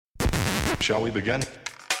Shall we begin?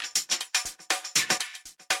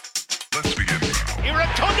 Let's begin.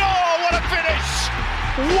 Irakondo, what a finish!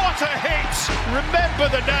 What a hit! Remember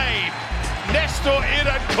the name, Nestor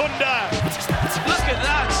Irakonda. Look at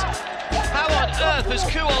that! How on earth has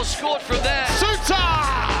Kuol scored from there? Suta!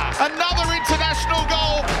 Another international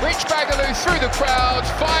goal. Rich Bagaloo through the crowds,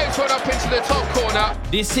 fires one up into the top corner.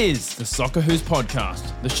 This is the Soccer Who's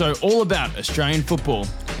podcast, the show all about Australian football,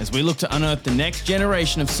 as we look to unearth the next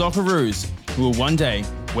generation of Socceroos who will one day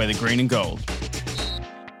wear the green and gold.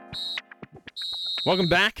 Welcome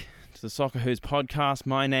back to the Soccer Who's podcast.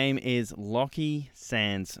 My name is Lockie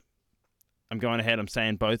Sands. I'm going ahead. I'm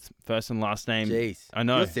saying both first and last name. Jeez, I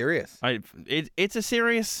know. You're serious. It's a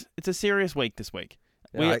serious week this week.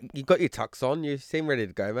 Yeah, you got your tux on. You seem ready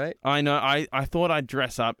to go, mate. I know. I thought I'd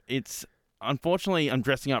dress up. Unfortunately, I'm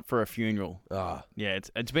dressing up for a funeral. Ah, Yeah,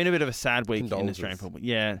 it's been a bit of a sad week in Australian football.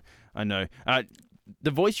 Yeah, I know.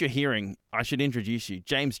 The voice you're hearing, I should introduce you.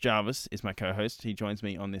 James Jarvis is my co-host. He joins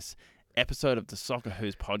me on this episode of the Soccer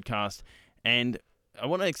Who's podcast, and I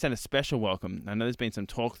want to extend a special welcome. I know there's been some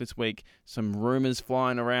talk this week, some rumours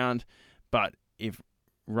flying around, but if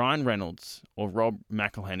Ryan Reynolds or Rob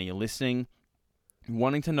McElhenney are listening,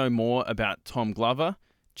 wanting to know more about Tom Glover,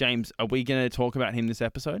 James, are we going to talk about him this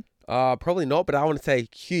episode? probably not, but I want to say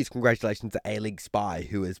huge congratulations to A-League Spy,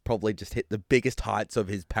 who has probably just hit the biggest heights of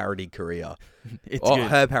his parody career. Or Good.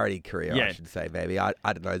 her parody career, Yeah. I should say, maybe. I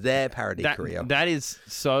don't know, their parody career. That is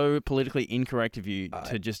so politically incorrect of you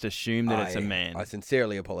to just assume that it's a man. I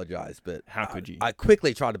sincerely apologise, but How could you? I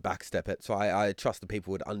quickly tried to backstep it, so I trust the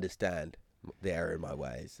people would understand the error in my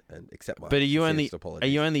ways and accept my But are you only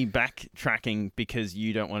apologies. backtracking because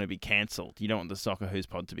you don't want to be cancelled? You don't want the Soccer Who's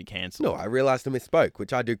pod to be cancelled? No, I realised I misspoke,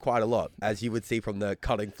 which I do quite a lot, as you would see from the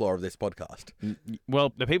cutting floor of this podcast.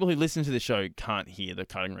 Well, the people who listen to the show can't hear the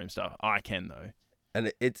cutting room stuff. I can, though.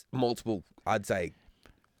 And it's multiple, I'd say,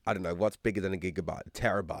 I don't know, what's bigger than a gigabyte? A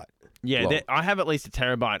terabyte. Yeah, long. I have at least a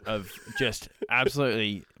terabyte of just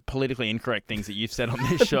absolutely politically incorrect things that you've said on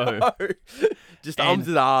this show. No. Just And ums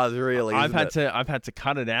and ahs, really. I've isn't had to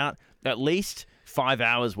cut it out, at least 5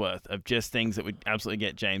 hours worth of just things that would absolutely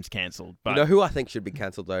get James cancelled. But You know who I think should be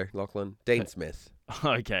cancelled though, Lachlan? Dean Smith.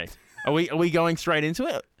 okay, are we going straight into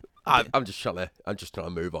it? I'm just trying to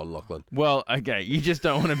move on, Lachlan. Well, okay, you just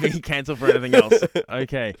don't want to be cancelled for anything else.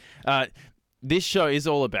 Okay. This show is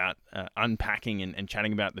all about unpacking and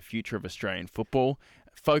chatting about the future of Australian football,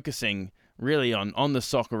 focusing really on the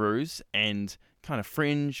Socceroos and kind of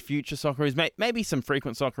fringe future Socceroos, maybe some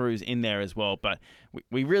frequent Socceroos in there as well, but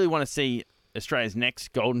we really want to see Australia's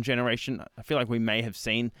next golden generation. I feel like we may have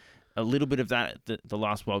seen a little bit of that at the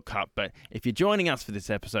last World Cup, but if you're joining us for this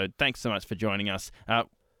episode, thanks so much for joining us.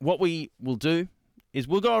 What we will do is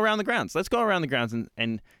we'll go around the grounds. Let's go around the grounds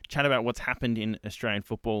and chat about what's happened in Australian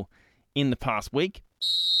football in the past week.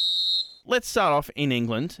 Let's start off in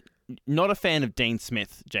England. Not a fan of Dean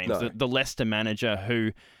Smith, James, No. the Leicester manager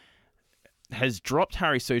who has dropped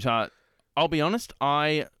Harry Souttar. I'll be honest,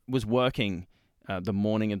 I was working the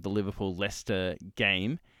morning of the Liverpool-Leicester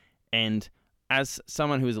game, and as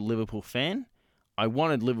someone who is a Liverpool fan, I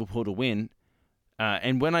wanted Liverpool to win.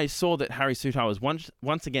 And when I saw that Harry Souttar was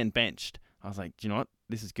once again benched, I was like, do you know what?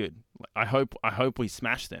 This is good. I hope we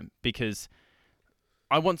smash them, because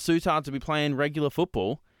I want Souttar to be playing regular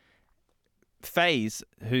football. Faze,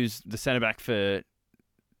 who's the centre-back for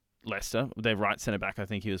Leicester, their right centre-back, I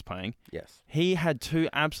think he was playing. Yes. He had two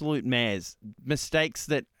absolute mistakes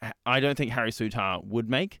that I don't think Harry Souttar would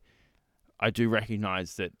make. I do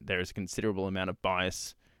recognise that there is a considerable amount of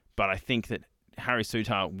bias, but I think that Harry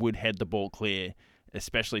Souttar would head the ball clear,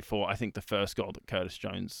 especially for, I think, the first goal that Curtis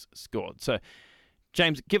Jones scored. So,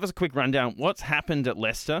 James, give us a quick rundown. What's happened at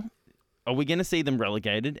Leicester? Are we going to see them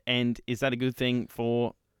relegated? And is that a good thing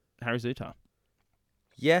for Harry Souttar?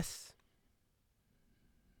 Yes.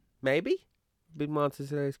 Maybe? Big answers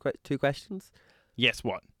to those two questions. Yes,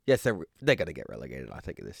 what? Yes, they're going to get relegated, I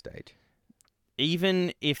think, at this stage.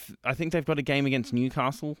 Even if, I think they've got a game against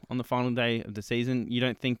Newcastle on the final day of the season, you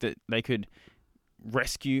don't think that they could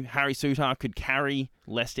rescue, Harry Souttar could carry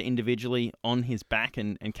Leicester individually on his back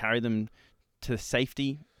and carry them to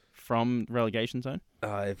safety from relegation zone?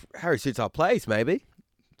 If Harry Souttar plays, maybe.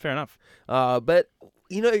 Fair enough. But,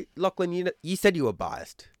 Lachlan, you said you were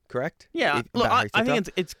biased, correct? Yeah, look, I think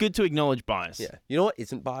it's good to acknowledge bias. Yeah. You know what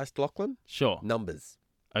isn't biased, Lachlan? Sure. Numbers.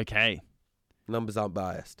 Okay. Numbers aren't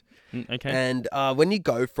biased. Okay. And when you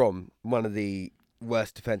go from one of the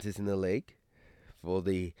worst defences in the league for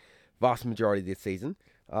the vast majority of this season,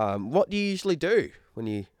 what do you usually do when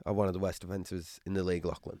you are one of the worst defences in the league,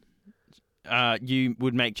 Lachlan? You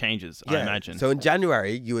would make changes, I imagine. So in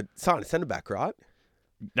January, you would sign a centre-back, right?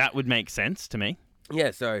 That would make sense to me.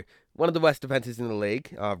 Yeah, so one of the worst defenses in the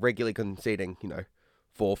league, regularly conceding, 4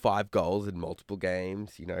 or 5 goals in multiple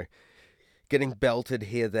games, getting belted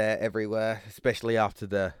here, there, everywhere, especially after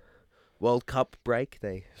the World Cup break.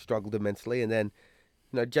 They struggled immensely. And then,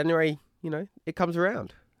 January, it comes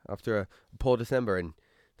around after a poor December. And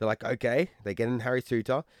they're like, okay, they get in Harry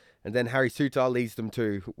Souttar. And then Harry Souttar leads them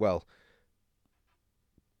to,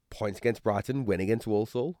 points against Brighton, win against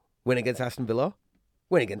Walsall, win against Aston Villa,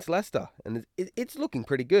 win against Leicester. And it's looking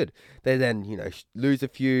pretty good. They then, lose a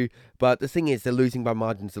few. But the thing is, they're losing by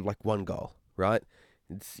margins of 1 goal, right?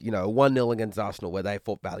 It's, 1-0 against Arsenal where they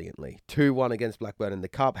fought valiantly. 2-1 against Blackburn in the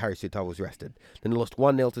Cup. Harry Souttar was rested. Then they lost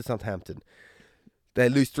 1-0 to Southampton. They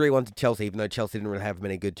lose 3-1 to Chelsea, even though Chelsea didn't really have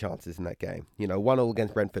many good chances in that game. 1-0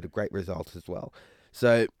 against Brentford, a great result as well.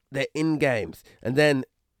 So they're in games. And then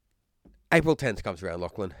April 10th comes around,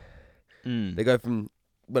 Lachlan. They go from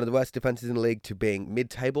one of the worst defences in the league to being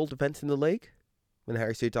mid-table defence in the league when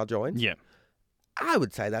Harry Souttar joins. Yeah. I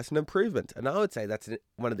would say that's an improvement. And I would say that's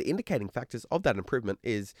one of the indicating factors of that improvement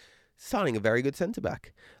is signing a very good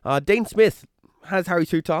centre-back. Dean Smith has Harry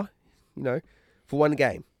Souttar, for 1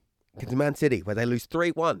 game against Man City, where they lose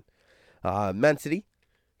 3-1. Man City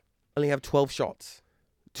only have 12 shots.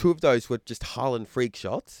 2 of those were just Haaland freak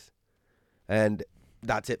shots. And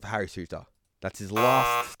that's it for Harry Souttar. That's his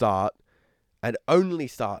last start and only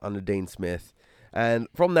start under Dean Smith. And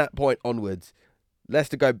from that point onwards,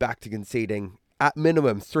 Leicester go back to conceding at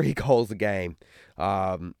minimum 3 goals a game,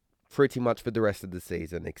 pretty much for the rest of the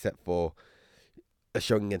season, except for a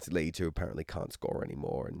showing against Leeds, who apparently can't score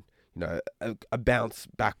anymore, and a bounce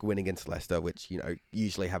back win against Leicester, which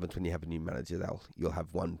usually happens when you have a new manager. You'll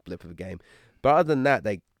have one blip of a game, but other than that,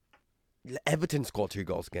 Everton scored 2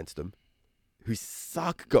 goals against them, who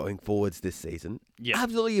suck going forwards this season. Yeah.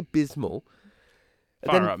 Absolutely abysmal.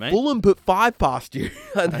 Far And then right, mate. Fulham put 5 past you.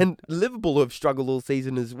 And then Liverpool, who have struggled all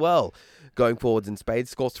season as well, going forwards in spades,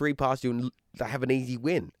 score 3 past you and they have an easy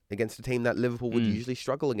win against a team that Liverpool would usually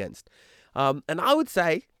struggle against. And I would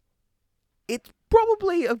say it's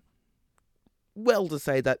probably well to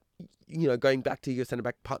say that, going back to your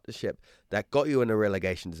centre-back partnership that got you in a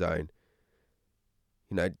relegation zone,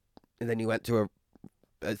 and then you went to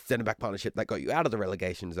a centre-back partnership that got you out of the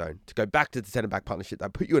relegation zone, to go back to the centre-back partnership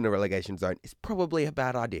that put you in a relegation zone is probably a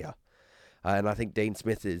bad idea. And I think Dean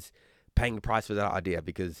Smith is paying the price for that idea,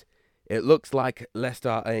 because it looks like Leicester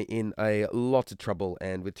are in a lot of trouble,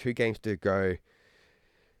 and with 2 games to go,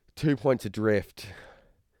 2 points adrift,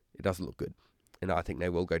 it doesn't look good. And I think they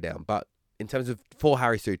will go down. But in terms of for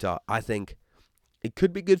Harry Souttar, I think it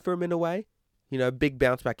could be good for him in a way. Big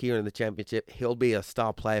bounce back here in the Championship. He'll be a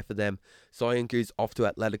star player for them. Soyuncu's off to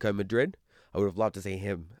Atletico Madrid. I would have loved to see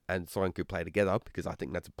him and Soyuncu play together, because I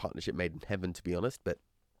think that's a partnership made in heaven, to be honest. But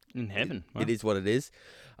In heaven. Wow. it is what it is.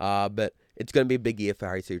 But it's going to be a big year for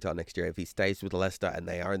Harry Souttar next year if he stays with Leicester and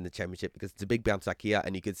they are in the Championship, because it's a big bounce back here,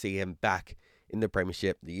 and you could see him back in the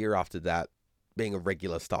Premiership the year after that, being a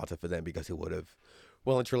regular starter for them, because he would have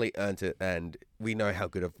well and truly earned it, and we know how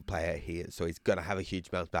good of a player he is, so he's going to have a huge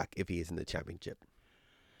bounce back if he is in the Championship.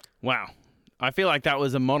 Wow. I feel like that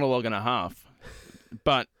was a monologue and a half,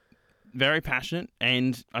 but very passionate,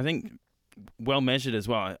 and I think well measured as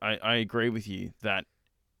well. I agree with you that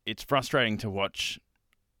it's frustrating to watch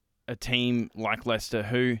a team like Leicester,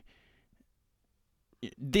 who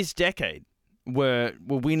this decade were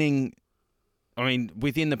winning. I mean,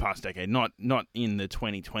 within the past decade, not in the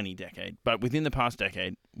 2020 decade, but within the past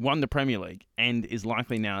decade, won the Premier League and is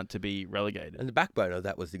likely now to be relegated. And the backbone of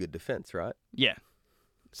that was the good defence, right? Yeah.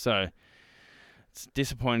 So it's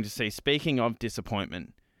disappointing to see. Speaking of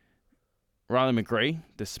disappointment, Riley McGree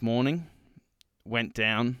this morning went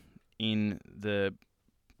down in the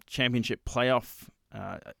Championship playoff,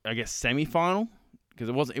 semi-final, because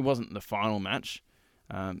it wasn't the final match.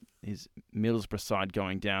 His Middlesbrough side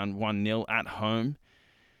going down 1-0 at home.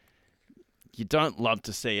 You don't love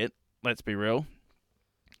to see it, let's be real.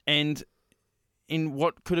 And in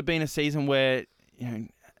what could have been a season where,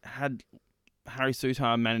 had Harry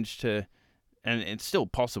Souttar managed to, and it's still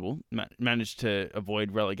possible, managed to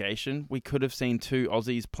avoid relegation, we could have seen 2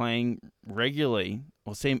 Aussies playing regularly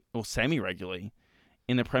or semi-regularly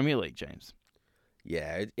in the Premier League, James.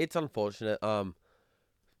 Yeah, it's unfortunate.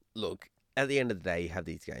 Look, at the end of the day, you have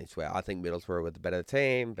these games where I think Middlesbrough were the better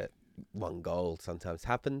team, but 1 goal sometimes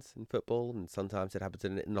happens in football, and sometimes it happens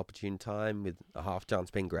at an inopportune time with a half chance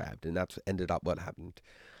being grabbed, and that's ended up what happened.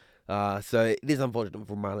 So it is unfortunate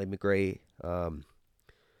for Riley McGree.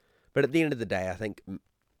 But at the end of the day, I think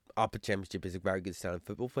upper Championship is a very good start in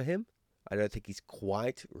football for him. I don't think he's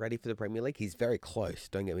quite ready for the Premier League. He's very close,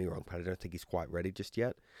 don't get me wrong, but I don't think he's quite ready just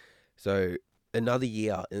yet. So another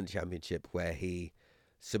year in the championship where he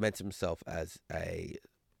cements himself as a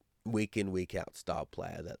week in, week out star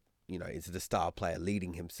player that, is the star player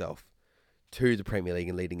leading himself to the Premier League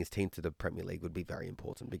and leading his team to the Premier League would be very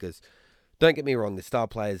important because, don't get me wrong, the star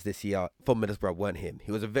players this year for Middlesbrough weren't him.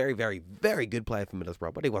 He was a very, very, very good player for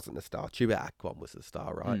Middlesbrough, but he wasn't the star. Chuba Akpom was the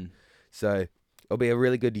star, right? So it'll be a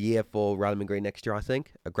really good year for Riley McGree next year, I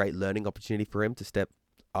think. A great learning opportunity for him to step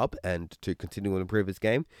up and to continue to improve his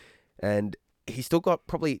game. And he's still got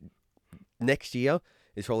probably next year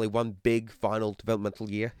is probably one big final developmental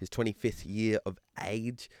year, his 25th year of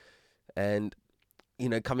age. And,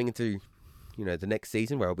 coming into, the next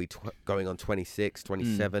season where he'll be going on 26,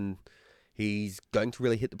 27, he's going to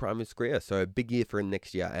really hit the prime of his career. So a big year for him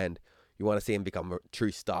next year. And you want to see him become a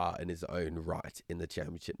true star in his own right in the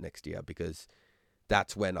championship next year because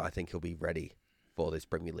that's when I think he'll be ready for this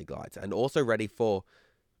Premier League lights and also ready for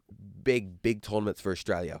big tournaments for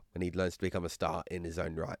Australia when he learns to become a star in his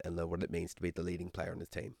own right and learn what it means to be the leading player on his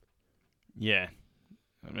team. Yeah.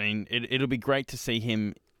 I mean, it'll be great to see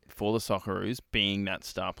him for the Socceroos being that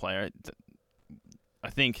star player. I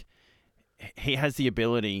think he has the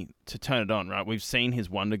ability to turn it on, right? We've seen his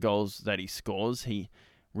wonder goals that he scores. He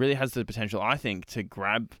really has the potential, I think, to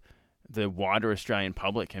grab the wider Australian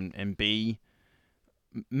public and be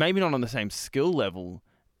maybe not on the same skill level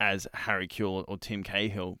as Harry Kewell or Tim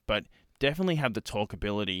Cahill, but definitely have the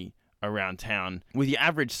talkability around town. With your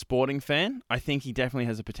average sporting fan, I think he definitely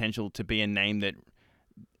has the potential to be a name that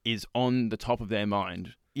is on the top of their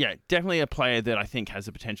mind. Yeah, definitely a player that I think has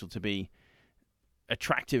the potential to be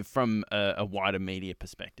attractive from a wider media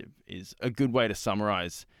perspective is a good way to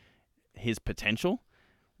summarize his potential.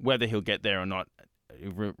 Whether he'll get there or not,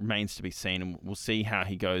 it remains to be seen, and we'll see how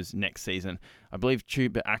he goes next season. I believe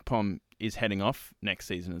Chuba Akpom is heading off next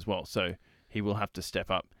season as well, so he will have to step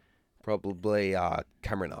up. Probably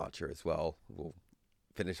Cameron Archer as well will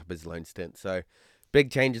finish up his loan stint. So big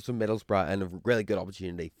changes for Middlesbrough and a really good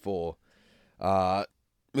opportunity for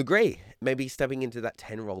McGree, maybe stepping into that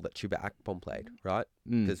 10 role that Chuba Akpom played, right?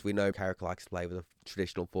 Because we know Carrick likes to play with a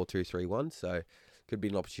traditional 4-2-3-1, so could be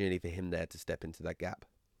an opportunity for him there to step into that gap.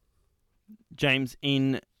 James,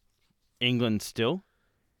 in England still,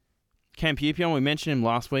 Cam Pupion, we mentioned him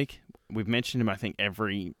last week. We've mentioned him, I think,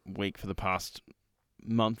 every week for the past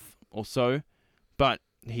month or so, but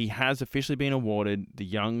he has officially been awarded the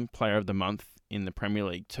Young Player of the Month in the Premier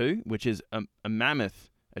League too, which is a mammoth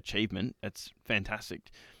achievement. It's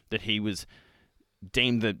fantastic that he was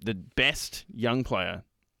deemed the best young player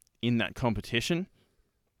in that competition,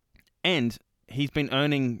 and he's been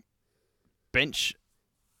earning bench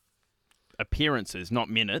appearances, not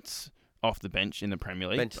minutes, off the bench in the Premier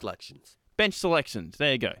League. Bench selections. Bench selections.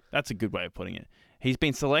 There you go. That's a good way of putting it. He's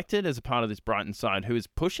been selected as a part of this Brighton side who is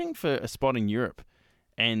pushing for a spot in Europe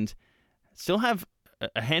and still have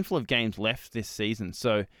a handful of games left this season.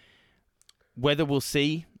 So whether we'll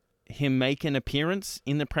see him make an appearance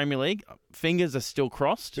in the Premier League, fingers are still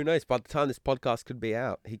crossed. Who knows? By the time this podcast could be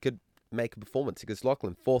out, he could make a performance against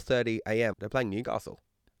Lachlan, 4:30 a.m. They're playing Newcastle.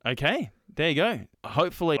 Okay, there you go.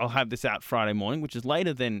 Hopefully I'll have this out Friday morning, which is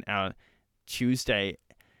later than our Tuesday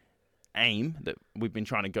aim that we've been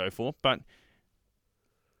trying to go for. But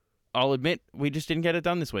I'll admit we just didn't get it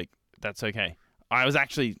done this week. That's okay. I was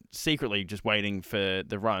actually secretly just waiting for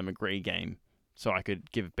the Ryan McGree game so I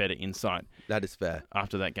could give better insight. That is fair.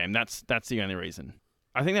 After that game. That's the only reason.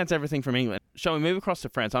 I think that's everything from England. Shall we move across to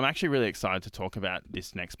France? I'm actually really excited to talk about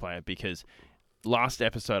this next player because last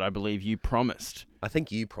episode, I believe you promised. I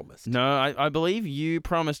think you promised. No, I believe you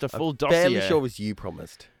promised a full dossier. I'm fairly sure it was you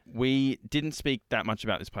promised. We didn't speak that much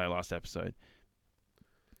about this player last episode.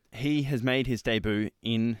 He has made his debut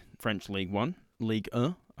in French League 1, Ligue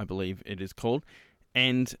 1, I believe it is called,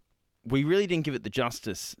 and we really didn't give it the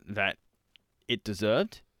justice that it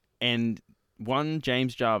deserved. And one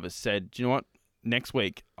James Jarvis said, do you know what? Next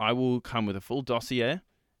week, I will come with a full dossier.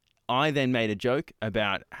 I then made a joke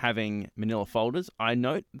about having manila folders. I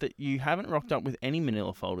note that you haven't rocked up with any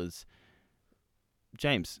manila folders.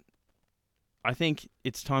 James, I think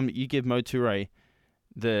it's time that you give Mo Toure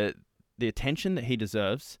the attention that he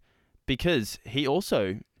deserves, because he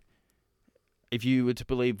also, if you were to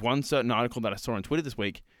believe one certain article that I saw on Twitter this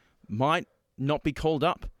week, might not be called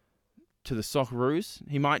up to the Socceroos.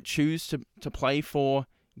 He might choose to play for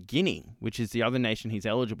Guinea, which is the other nation he's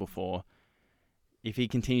eligible for, if he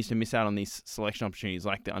continues to miss out on these selection opportunities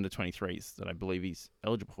like the under-23s that I believe he's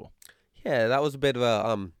eligible for. Yeah, that was a bit of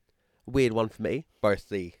a weird one for me. Both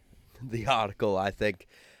the article, I think,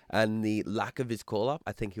 and the lack of his call-up.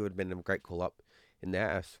 I think he would have been a great call-up in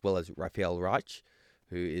there, as well as Rafael Reich,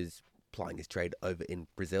 who is plying his trade over in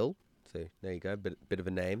Brazil. So there you go, bit of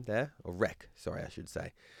a name there, or Rec, sorry, I should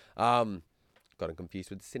say. Got him confused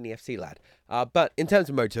with the Sydney FC lad. But in terms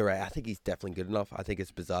of Motoré, I think he's definitely good enough. I think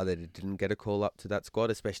it's bizarre that he didn't get a call up to that squad,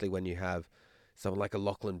 especially when you have someone like a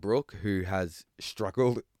Lachlan Brook who has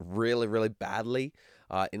struggled really, really badly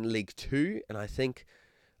in League 2. And I think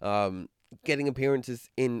getting appearances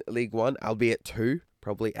in League 1, albeit 2,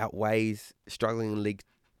 probably outweighs struggling in League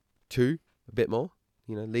 2 a bit more.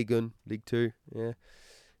 You know, League 1, League 2, yeah.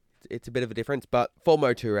 It's a bit of a difference. But for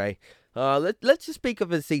Motoré, let's just speak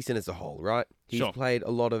of his season as a whole, right? He's played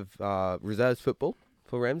a lot of reserves football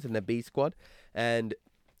for Rams in their B squad. And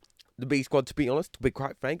the B squad, to be honest, to be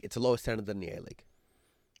quite frank, it's a lower standard than the A-League.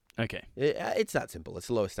 Okay. It's that simple. It's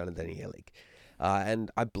a lower standard than the A-League.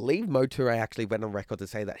 And I believe Motoré actually went on record to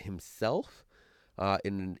say that himself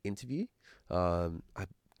in an interview. I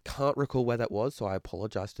can't recall where that was, so I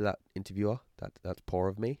apologize to that interviewer. That's poor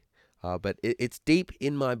of me. But it's deep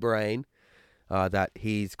in my brain that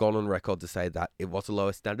he's gone on record to say that it was a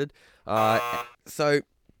lower standard. So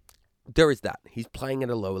there is that. He's playing at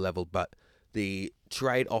a lower level, but the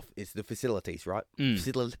trade-off is the facilities, right?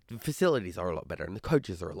 The facilities are a lot better, and the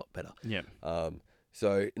coaches are a lot better. Yeah.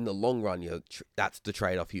 So in the long run, that's the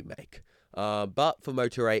trade-off you make. But for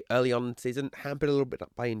Motoré, early on in the season, hampered a little bit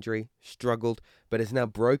by injury, struggled, but has now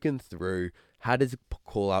broken through, had his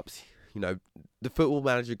call-ups. You know, the football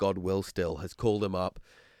manager god Will Still has called him up,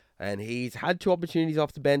 and he's had 2 opportunities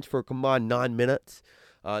off the bench for a combined 9 minutes.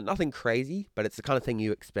 Nothing crazy, but it's the kind of thing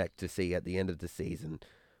you expect to see at the end of the season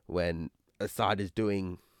when a side is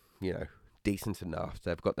doing, you know, decent enough.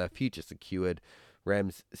 They've got their future secured.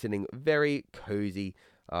 Rams sitting very cozy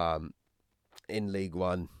in League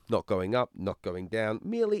 1, not going up, not going down,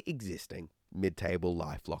 merely existing. Mid-table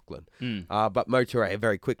life, Lachlan. But Motoré, a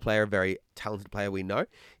very quick player, a very talented player, we know.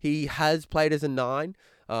 He has played as a 9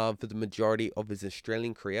 for the majority of his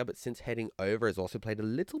Australian career, but since heading over has also played a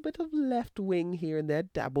little bit of left wing here and there,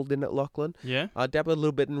 dabbled in at Lachlan. Yeah. Dabbled a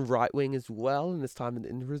little bit in right wing as well in his time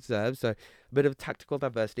in the reserve, so a bit of tactical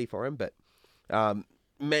diversity for him, but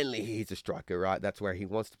mainly he's a striker, right? That's where he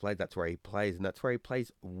wants to play, that's where he plays, and that's where he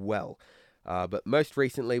plays well. But most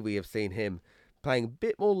recently, we have seen him playing a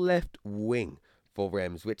bit more left wing for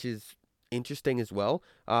Rams, which is interesting as well.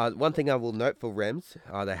 One thing I will note for Rams,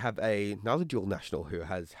 they have another dual national who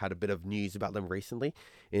has had a bit of news about them recently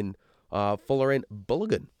in Folarin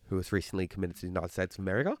Bulligan, who was recently committed to the United States of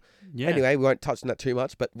America. Yeah. Anyway, we won't touch on that too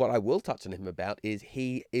much, but what I will touch on him about is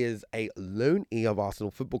he is a loanee of Arsenal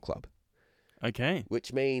Football Club. Okay.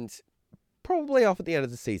 Which means probably off at the end of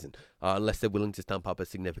the season, unless they're willing to stump up a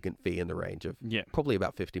significant fee in the range of probably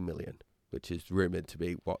about 50 million. Which is rumoured to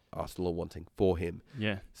be what Arsenal are wanting for him.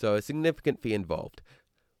 Yeah. So a significant fee involved.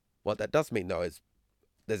 What that does mean, though, is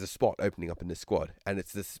there's a spot opening up in this squad, and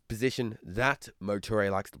it's this position that Motoré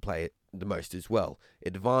likes to play the most as well.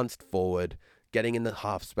 Advanced forward, getting in the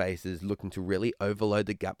half spaces, looking to really overload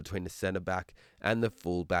the gap between the centre-back and the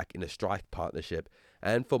full-back in a strike partnership.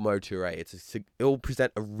 And for Motoré, it will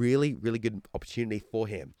present a really, really good opportunity for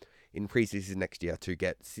him in pre-season next year to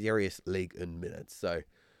get serious league and minutes. So,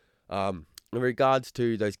 in regards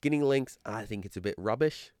to those Guinea links, I think it's a bit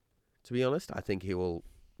rubbish, to be honest. I think he will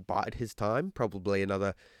bide his time, probably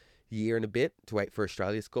another year and a bit to wait for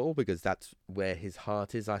Australia's call, because that's where his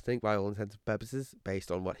heart is, I think, by all intents and purposes, based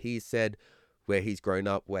on what he's said, where he's grown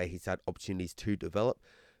up, where he's had opportunities to develop.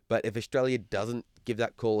 But if Australia doesn't give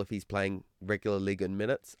that call, if he's playing regular league and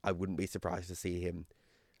minutes, I wouldn't be surprised to see him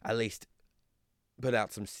at least put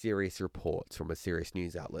out some serious reports from a serious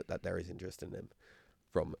news outlet that there is interest in him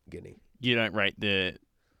from Guinea. You don't rate the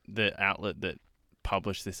outlet that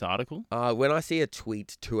published this article? When I see a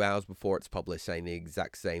tweet 2 hours before it's published saying the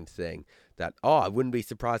exact same thing, that, I wouldn't be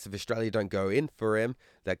surprised if Australia don't go in for him,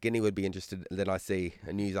 that Guinea would be interested, then I see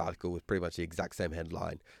a news article with pretty much the exact same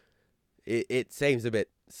headline. It seems a bit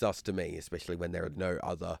sus to me, especially when there are no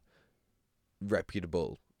other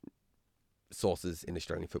reputable sources in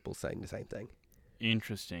Australian football saying the same thing.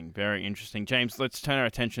 Interesting. Very interesting. James, let's turn our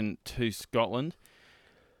attention to Scotland.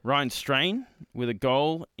 Ryan Strain with a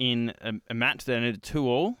goal in a match that ended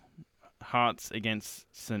 2-2. Hearts against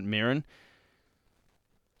St Mirren.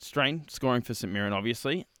 Strain scoring for St Mirren,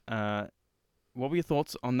 obviously. What were your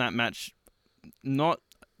thoughts on that match? Not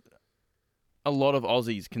a lot of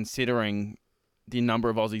Aussies, considering the number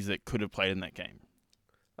of Aussies that could have played in that game.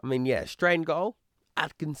 I mean, yeah, Strain goal,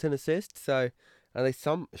 Atkinson assist, so at least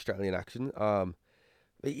some Australian action.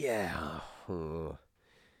 But yeah,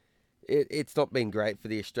 it's not been great for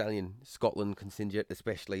the Australian Scotland contingent,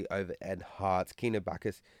 especially over Ed Hearts. Keno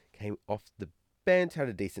Bacchus came off the bench, had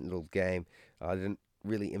a decent little game. Didn't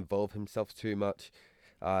really involve himself too much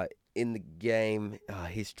in the game.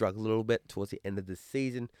 He struggled a little bit towards the end of the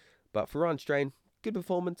season. But for Ryan Strain, good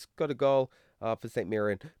performance, got a goal for St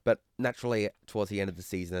Mirren. But naturally, towards the end of the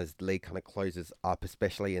season, as the league kind of closes up,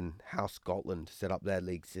 especially in how Scotland set up their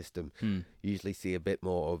league system, usually see a bit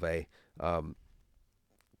more of a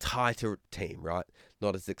tighter team, right?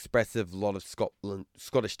 Not as expressive. A lot of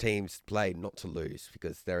Scottish teams play not to lose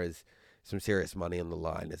because there is some serious money on the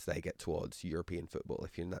line as they get towards European football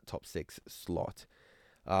if you're in that top 6 slot.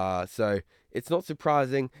 So it's not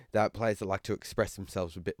surprising that players that like to express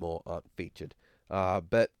themselves a bit more aren't featured.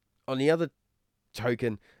 But on the other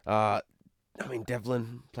token,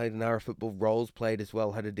 Devlin played an hour of football. Rolls played as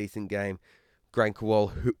well, had a decent game.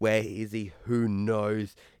 Grankewell, where is he? Who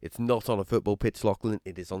knows? It's not on a football pitch, Lachlan.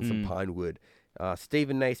 It is on some pine wood.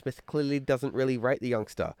 Stephen Naismith clearly doesn't really rate the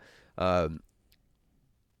youngster,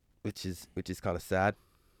 which is kind of sad.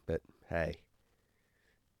 But hey,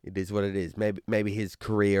 it is what it is. Maybe his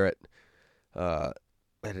career at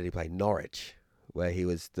where did he play? Norwich, where he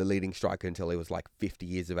was the leading striker until he was like 50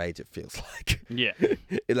 years of age. It feels like. Yeah,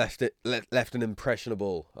 it left an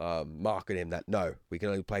impressionable mark on him that no, we can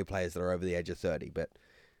only play players that are over the age of 30. But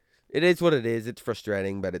it is what it is. It's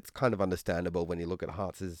frustrating, but it's kind of understandable when you look at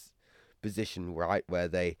Hearts' position, right, where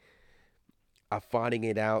they are fighting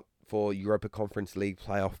it out for Europa Conference League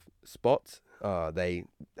playoff spots. They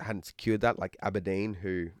hadn't secured that, like Aberdeen,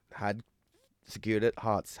 who had secured it.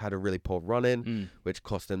 Hearts had a really poor run-in, which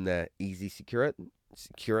cost them their easy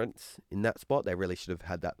securance in that spot. They really should have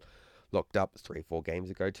had that locked up 3-4 games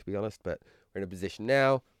ago, to be honest. But we're in a position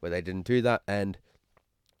now where they didn't do that. And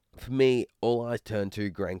for me, all eyes turn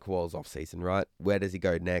to Grankewell's off-season, right? Where does he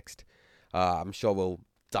go next? I'm sure we'll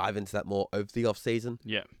dive into that more over the off-season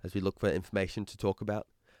as we look for information to talk about.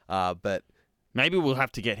 But maybe we'll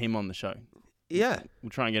have to get him on the show. Yeah. We'll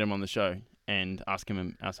try and get him on the show and ask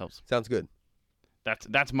him ourselves. Sounds good.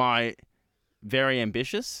 That's my very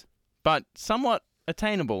ambitious but somewhat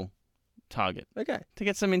attainable target. Okay. To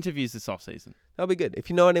get some interviews this off-season. That'll be good. If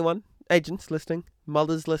you know anyone, agents listening,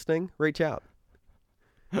 mothers listening, reach out.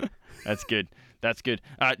 That's good. That's good.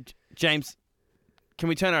 James, can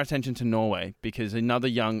we turn our attention to Norway? Because another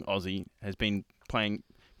young Aussie has been playing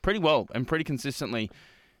pretty well and pretty consistently.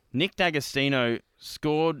 Nick D'Agostino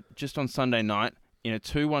scored just on Sunday night in a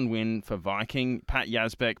 2-1 win for Viking. Pat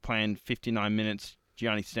Yazbek playing 59 minutes.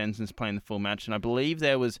 Gianni Stenson's playing the full match. And I believe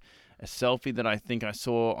there was a selfie that I think I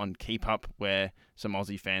saw on Keep Up where some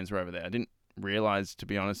Aussie fans were over there. I didn't realise, to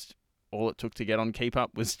be honest, all it took to get on Keep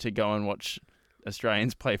Up was to go and watch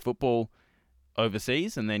Australians play football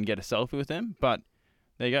overseas and then get a selfie with them. But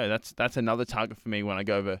there you go. That's another target for me when I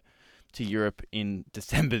go over to Europe in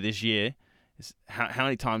December this year. How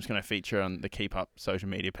many times can I feature on the Keep Up social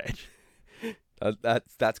media page?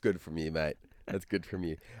 That's good from you, mate. That's good from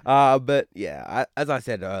you. But yeah, as I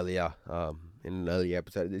said earlier, in an earlier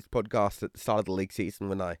episode of this podcast at the start of the league season,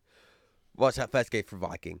 when I watched that first game for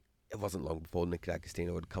Viking, it wasn't long before Nick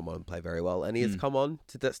D'Agostino would come on and play very well, and he has come on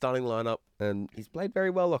to that starting lineup, and he's played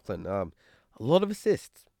very well, Lachlan. A lot of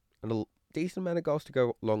assists and a decent amount of goals to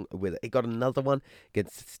go along with it. He got another one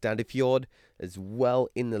against Standifjord as well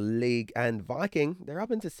in the league, and Viking, they're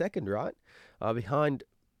up into second, right? Behind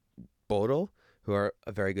Bordeaux, who are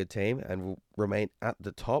a very good team and will remain at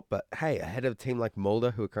the top. But hey, ahead of a team like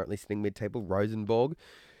Mulder, who are currently sitting mid-table, Rosenborg,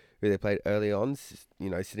 who they played early on,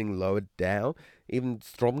 sitting lower down. Even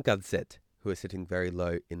Stromgadset, who are sitting very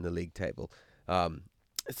low in the league table.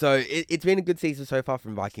 So it's been a good season so far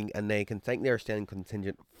from Viking, and they can thank their Australian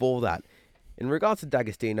contingent for that. In regards to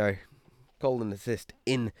D'Agostino, goal and assist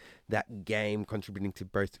in that game, contributing to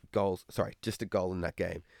both goals. Sorry, just a goal in that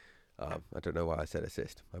game. I don't know why I said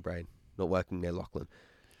assist. My brain not working there, Lachlan.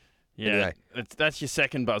 Yeah, anyway, that's your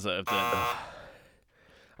second buzzer of the.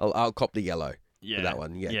 I'll cop the yellow for that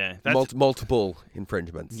one. Yeah, multiple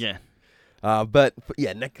infringements. Yeah. But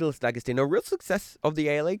Nicholas D'Agostino, real success of the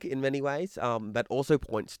A-League in many ways, but also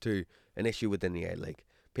points to an issue within the A-League.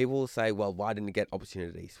 People will say, well, why didn't he get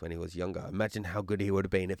opportunities when he was younger? Imagine how good he would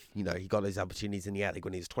have been if, he got his opportunities in the A-League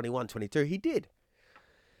when he was 21, 22. He did.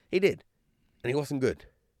 And he wasn't good.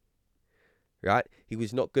 Right? He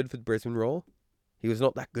was not good for the Brisbane Roar. He was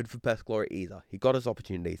not that good for Perth Glory either. He got his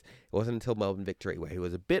opportunities. It wasn't until Melbourne Victory, where he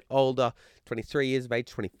was a bit older, 23 years of age,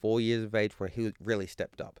 24 years of age, where he really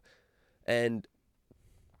stepped up. And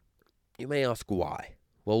you may ask why.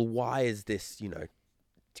 Well, why is this,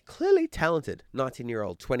 clearly talented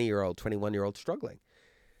 19-year-old, 20-year-old, 21-year-old struggling?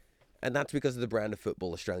 And that's because of the brand of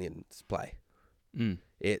football Australians play.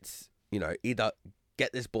 It's, either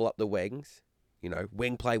get this ball up the wings,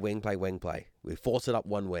 wing play. We force it up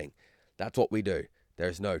one wing. That's what we do.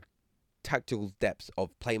 There's no tactical depth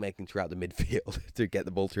of playmaking throughout the midfield to get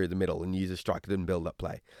the ball through the middle and use a striker and build up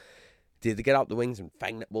play. It's either get up the wings and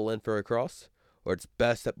fang that ball in for a cross, or it's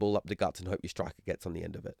burst that ball up the guts and hope your striker gets on the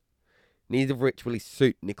end of it. Neither of which really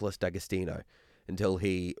suit Nicolas D'Agostino until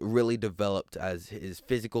he really developed as his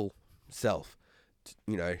physical self,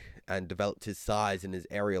 and developed his size and his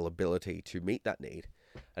aerial ability to meet that need.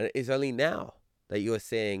 And it is only now that you are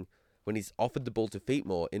seeing, when he's offered the ball to feet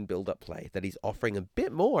more in build-up play, that he's offering a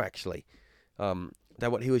bit more, actually, than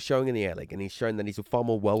what he was showing in the A-League. And he's shown that he's a far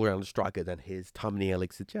more well-rounded striker than his time in the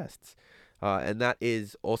A-League suggests. And that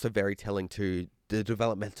is also very telling to the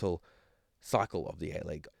developmental cycle of the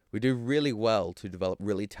A-League. We do really well to develop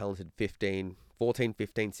really talented 14,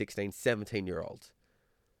 15, 16, 17-year-olds.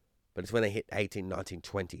 But it's when they hit 18, 19,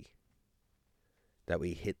 20 that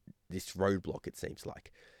we hit this roadblock, it seems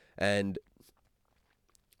like. And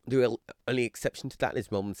the only exception to that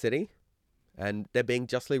is Melbourne City. And they're being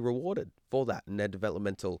justly rewarded for that in their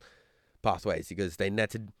developmental pathways, because they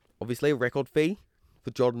netted, obviously, a record fee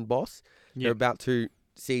for Jordan Boss. Yep. They're about to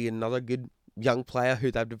see another good young player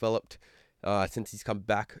who they've developed since he's come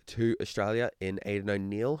back to Australia in Aidan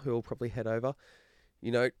O'Neill, who will probably head over.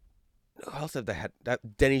 Who else have they had?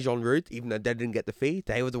 Denny Jean Ruth, even though they didn't get the fee,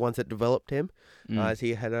 they were the ones that developed him as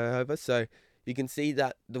he headed over. So you can see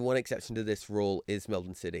that the one exception to this rule is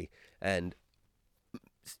Melbourne City. And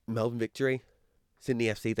Melbourne Victory, Sydney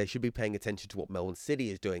FC, they should be paying attention to what Melbourne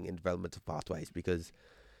City is doing in developmental pathways, because,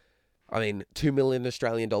 $2 million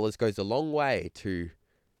Australian dollars goes a long way to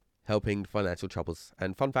helping financial troubles.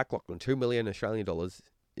 And fun fact, Lachlan, $2 million Australian dollars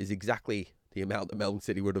is exactly the amount that Melbourne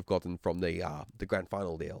City would have gotten from the grand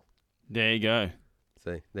final deal. There you go.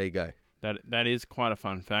 So, there you go. That is quite a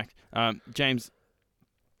fun fact. James,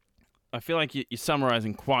 I feel like you're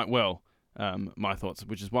summarising quite well my thoughts,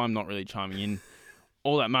 which is why I'm not really chiming in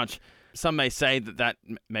all that much. Some may say that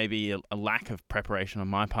may be a lack of preparation on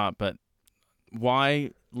my part, but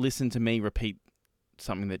why listen to me repeat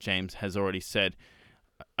something that James has already said?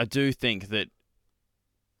 I do think that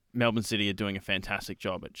Melbourne City are doing a fantastic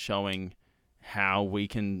job at showing how we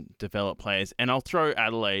can develop players. And I'll throw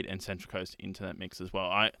Adelaide and Central Coast into that mix as well.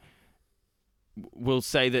 I will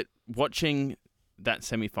say that watching that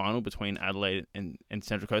semi-final between Adelaide and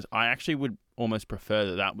Central Coast, I actually would almost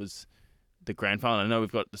prefer that was the grand final. I know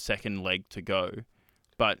we've got the second leg to go,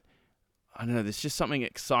 but I don't know, there's just something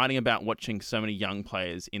exciting about watching so many young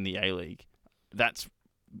players in the A-League. That's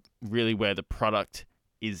really where the product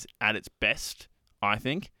is at its best, I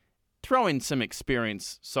think. Throw in some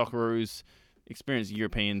experienced Socceroos, experienced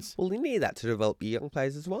Europeans. Well, you need that to develop your young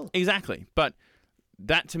players as well. Exactly. But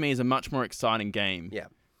that, to me, is a much more exciting game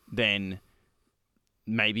than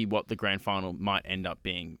maybe what the grand final might end up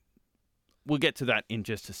being. We'll get to that in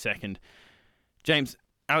just a second. James,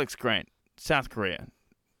 Alex Grant, South Korea.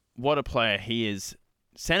 What a player he is.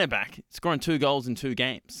 Centre-back, scoring 2 goals in 2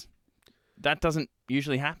 games. That doesn't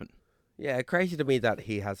usually happen. Yeah, crazy to me that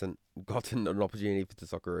he hasn't gotten an opportunity for the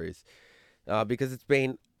Socceroos, because it's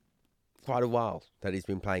been quite a while that he's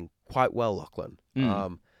been playing quite well, Lachlan.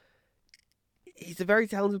 He's a very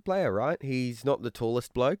talented player, right? He's not the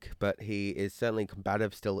tallest bloke, but he is certainly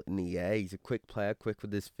combative still in the air. He's a quick player, quick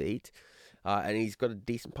with his feet, and he's got a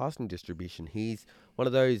decent passing distribution. He's one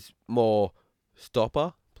of those more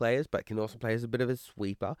stopper players, but can also play as a bit of a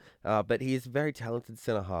sweeper. But he is a very talented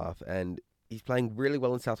centre-half, and he's playing really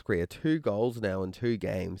well in South Korea. 2 goals now in 2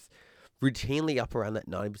 games. Routinely up around that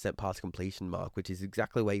 90% pass completion mark, which is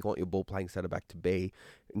exactly where you want your ball-playing centre-back to be.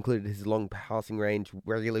 Included his long passing range,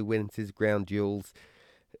 regularly wins his ground duels.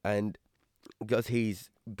 And because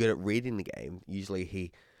he's good at reading the game,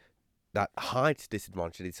 usually that height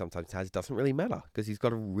disadvantage that he sometimes has doesn't really matter, because he's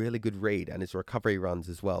got a really good read, and his recovery runs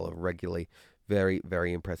as well are regularly very,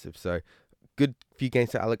 very impressive. So, good few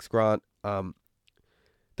games for Alex Grant.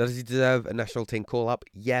 Does he deserve a national team call-up?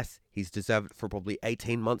 Yes, he's deserved it for probably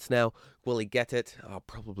 18 months now. Will he get it?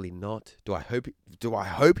 Probably not. Do I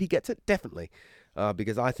hope he gets it? Definitely.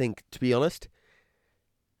 Because I think, to be honest,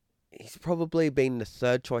 he's probably been the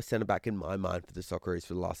 3rd choice centre-back in my mind for the Socceroos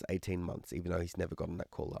for the last 18 months, even though he's never gotten that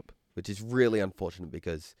call-up, which is really unfortunate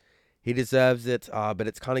because he deserves it, but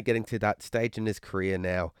it's kind of getting to that stage in his career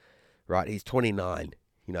now, right? He's 29.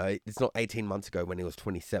 It's not 18 months ago when he was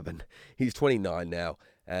 27. He's 29 now,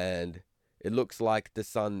 and it looks like the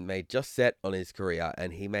sun may just set on his career,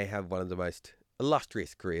 and he may have one of the most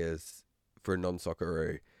illustrious careers for a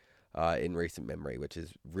non-Socceroo in recent memory, which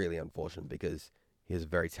is really unfortunate because he is a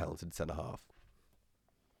very talented centre-half.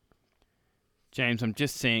 James, I'm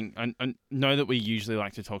just seeing, I know that we usually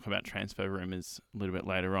like to talk about transfer rumours a little bit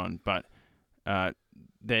later on, but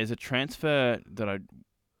there's a transfer that I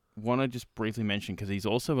want to just briefly mention, because he's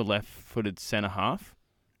also a left-footed centre-half,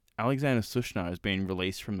 Alexander Sushna has been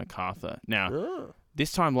released from MacArthur. Now,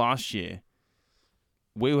 this time last year,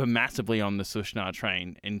 we were massively on the Sushna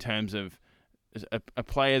train in terms of a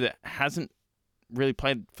player that hasn't really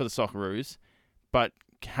played for the Socceroos, but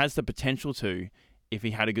has the potential to if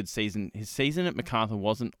he had a good season. His season at MacArthur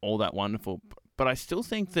wasn't all that wonderful, but I still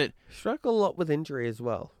think that... Struggled a lot with injury as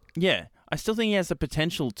well. Yeah, I still think he has the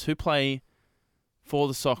potential to play for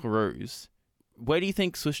the Socceroos. Where do you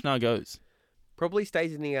think Sushna goes? Probably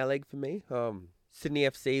stays in the A-League for me. Sydney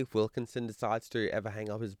FC, if Wilkinson decides to ever hang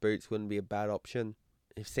up his boots, wouldn't be a bad option.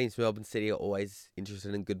 It seems Melbourne City are always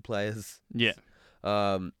interested in good players. Yeah.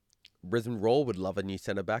 Brisbane Roar would love a new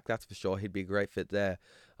centre-back, that's for sure. He'd be a great fit there.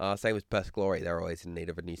 Same with Perth Glory, they're always in need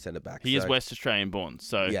of a new centre-back. He is West Australian born,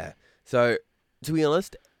 so... Yeah. So, to be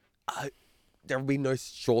honest, there will be no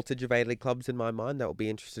shortage of A-League clubs in my mind that will be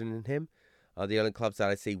interested in him. The only clubs that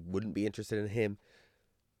I see wouldn't be interested in him,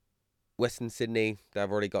 Western Sydney,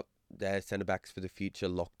 they've already got their centre-backs for the future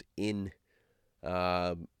locked in.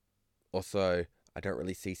 Also, I don't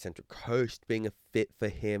really see Central Coast being a fit for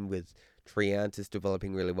him, with Triantis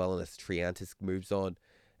developing really well unless Triantis moves on,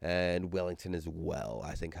 and Wellington as well,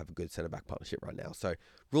 I think, have a good centre-back partnership right now. So,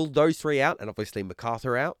 rule those three out, and obviously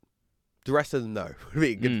MacArthur out. The rest of them, no, would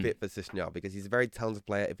be a good fit for Sisnell, because he's a very talented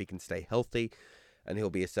player if he can stay healthy, and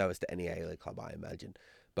he'll be a service to any A-League club, I imagine.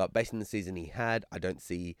 But based on the season he had, I don't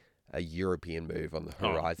see a European move on the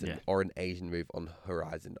horizon or an Asian move on the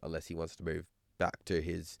horizon unless he wants to move back to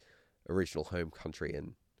his original home country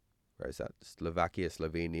in, where is that, Slovakia,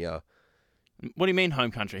 Slovenia. What do you mean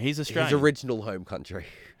home country? He's Australian. His original home country,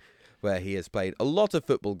 where he has played a lot of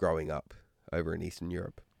football growing up over in Eastern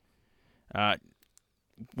Europe.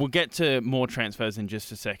 We'll get to more transfers in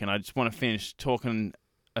just a second. I just want to finish talking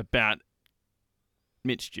about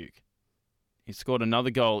Mitch Duke. He scored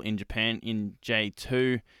another goal in Japan in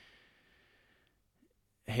J2.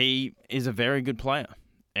 He is a very good player,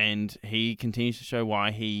 and he continues to show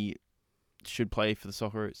why he should play for the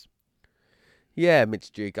Socceroos. Yeah,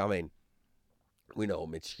 Mitch Duke, I mean, we know what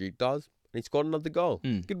Mitch Duke does. He scored another goal.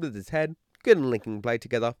 Good with his head, good in linking play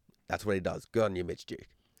together. That's what he does. Good on you, Mitch Duke.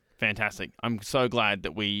 Fantastic. I'm so glad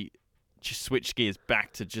that we just switched gears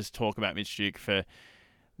back to just talk about Mitch Duke for,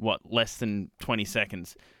 less than 20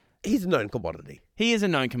 seconds. He's a known commodity. He is a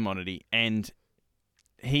known commodity, and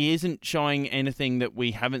he isn't showing anything that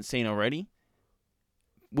we haven't seen already,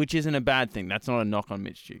 which isn't a bad thing. That's not a knock on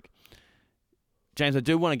Mitch Duke. James, I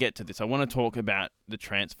do want to get to this. I want to talk about the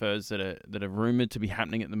transfers that are rumoured to be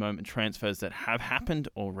happening at the moment, transfers that have happened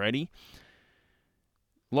already.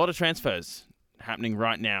 A lot of transfers happening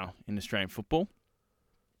right now in Australian football.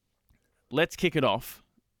 Let's kick it off.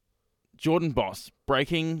 Jordan Boss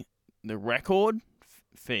breaking the record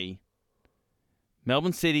fee.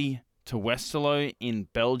 Melbourne City to Westerlo in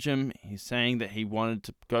Belgium. He's saying that he wanted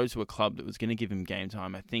to go to a club that was going to give him game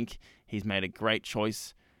time. I think he's made a great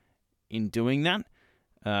choice in doing that.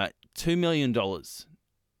 $2 million,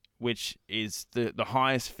 which is the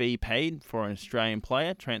highest fee paid for an Australian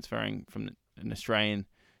player transferring from an Australian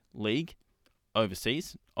league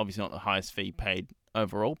overseas. Obviously not the highest fee paid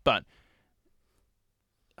overall, but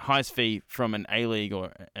highest fee from an A-League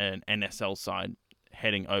or an NSL side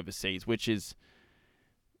heading overseas, which is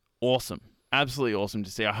awesome. Absolutely awesome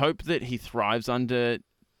to see. I hope that he thrives under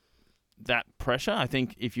that pressure. I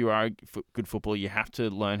think if you are a good footballer, you have to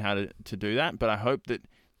learn how to do that. But I hope that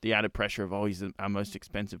the added pressure of, he's our most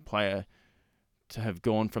expensive player to have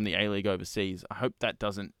gone from the A-League overseas, I hope that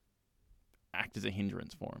doesn't act as a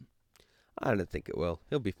hindrance for him. I don't think it will.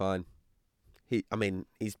 He'll be fine.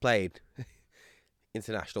 He's played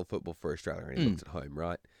international football for Australia and he looks at home,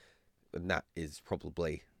 right? And that is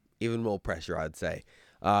probably even more pressure, I'd say.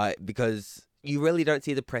 Because you really don't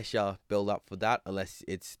see the pressure build up for that unless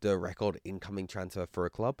it's the record incoming transfer for a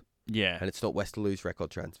club. Yeah. And it's not Westerlo's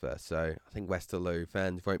record transfer. So I think Westerlo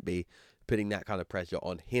fans won't be putting that kind of pressure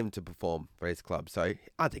on him to perform for his club. So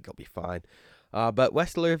I think he'll be fine. But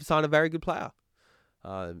Westerlo have signed a very good player.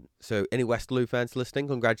 So any Westerlo fans listening,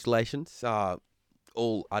 congratulations.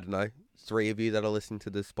 All, 3 of you that are listening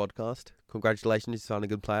to this podcast, congratulations, you signed a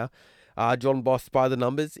good player. John Boss, by the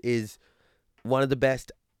numbers, is one of the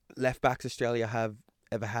best left-backs Australia have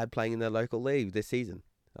ever had playing in their local league this season,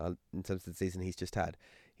 in terms of the season he's just had.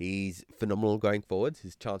 He's phenomenal going forwards.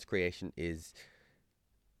 His chance creation is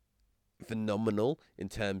phenomenal in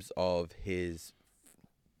terms of his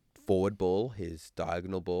forward ball, his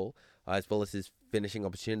diagonal ball, as well as his finishing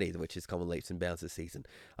opportunity, which has come in leaps and bounds this season.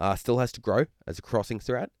 Still has to grow as a crossing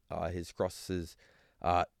threat. His crosses,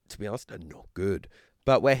 to be honest, are not good.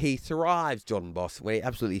 But where he thrives, Jordan Boss, where he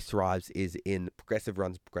absolutely thrives is in progressive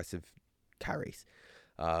runs, progressive carries.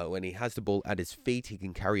 When he has the ball at his feet, he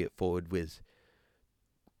can carry it forward with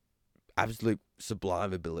absolute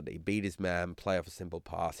sublime ability. Beat his man, play off a simple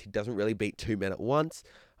pass. He doesn't really beat two men at once,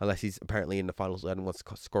 unless he's apparently in the final third and wants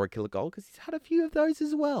to score a killer goal, because he's had a few of those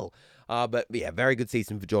as well. But yeah, very good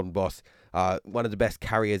season for Jordan Boss. One of the best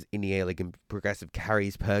carriers in the A-League in progressive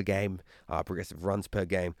carries per game, progressive runs per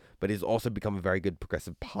game, but he's also become a very good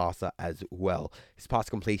progressive passer as well. His pass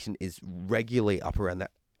completion is regularly up around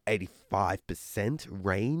that 85%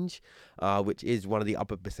 range, which is one of the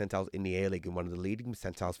upper percentiles in the A-League and one of the leading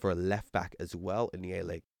percentiles for a left back as well in the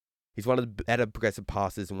A-League. He's one of the better progressive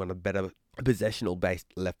passers and one of the better possessional-based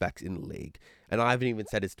left backs in the league. And I haven't even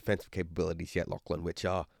said his defensive capabilities yet, Lachlan, which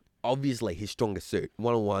are obviously his strongest suit.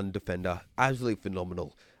 One-on-one defender, absolutely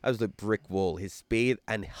phenomenal, absolute brick wall. His speed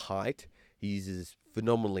and height he uses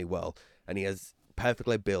phenomenally well, and he is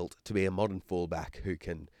perfectly built to be a modern fullback who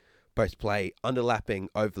can both play underlapping,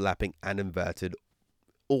 overlapping, and inverted.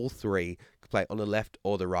 All three can play on the left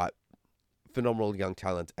or the right. Phenomenal young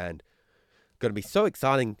talent, and going to be so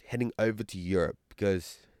exciting heading over to Europe,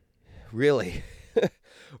 because really,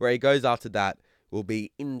 where he goes after that will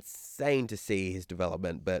be insane to see his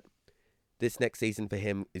development. But this next season for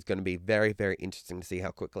him is going to be very, very interesting to see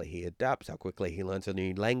how quickly he adapts, how quickly he learns a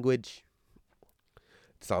new language.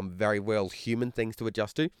 Some very real human things to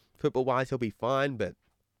adjust to. Football-wise, he'll be fine, but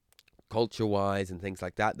culture-wise and things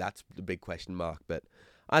like that, that's the big question mark. But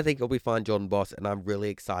I think he'll be fine, Jordan Boss, and I'm really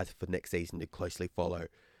excited for next season to closely follow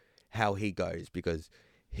how he goes, because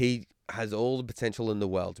he has all the potential in the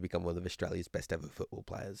world to become one of Australia's best ever football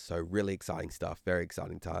players. So really exciting stuff, very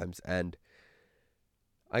exciting times, and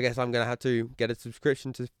I guess I'm going to have to get a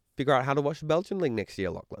subscription to figure out how to watch the Belgian League next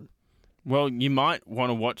year, Lachlan. Well, you might want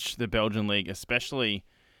to watch the Belgian League, especially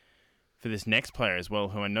for this next player as well,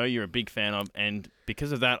 who I know you're a big fan of, and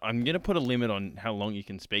because of that, I'm going to put a limit on how long you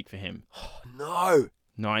can speak for him. Oh, no!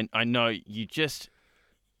 No, I know, you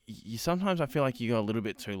sometimes I feel like you go a little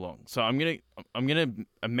bit too long. So I'm going to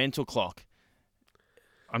a mental clock.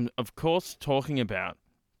 I'm, of course, talking about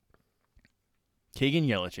Keegan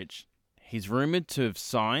Jelicic. He's rumoured to have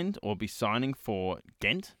signed or be signing for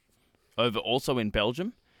Ghent, over also in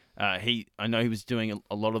Belgium. I know he was doing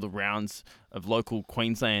a lot of the rounds of local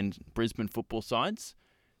Queensland, Brisbane football sides,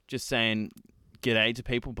 just saying g'day to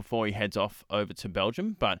people before he heads off over to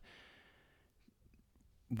Belgium. But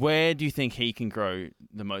where do you think he can grow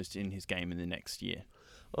the most in his game in the next year?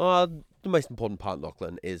 The most important part,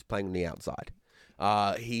 Lachlan, is playing on the outside.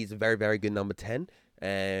 He's a very, very good number 10,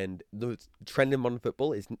 and the trend in modern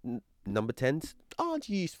football is number 10s aren't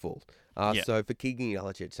useful. So for Keegan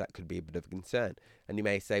Jelicic, that could be a bit of a concern. And you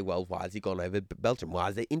may say, well, why has he gone over Belgium? Why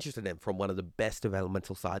is they interested in him from one of the best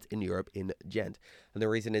developmental sides in Europe in Gent? And the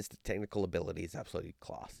reason is the technical ability is absolutely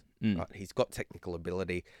class. Right? He's got technical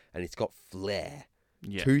ability and he's got flair.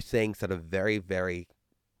 Yeah. Two things that are very, very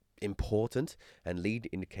important and lead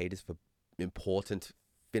indicators for important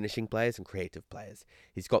finishing players and creative players.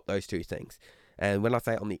 He's got those two things. And when I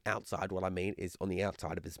say on the outside, what I mean is on the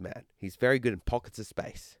outside of his man. He's very good in pockets of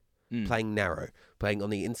space, playing narrow, playing on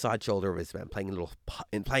the inside shoulder of his man, playing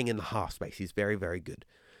in the half space. He's very, very good.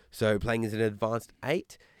 So playing as an advanced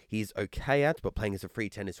 8, he's okay at, but playing as a free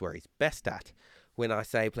 10 is where he's best at. When I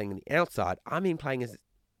say playing on the outside, I mean playing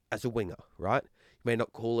as a winger, right? You may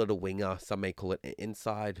not call it a winger. Some may call it an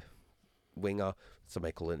inside winger. Some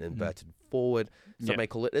may call it an inverted forward. Some may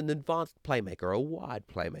call it an advanced playmaker or a wide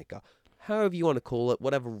playmaker. However you want to call it,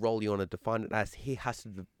 whatever role you want to define it as, he has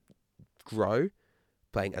to grow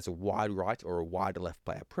playing as a wide right or a wide left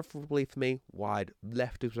player. Preferably for me, wide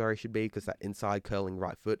left is where he should be, because that inside curling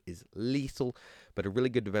right foot is lethal, but a really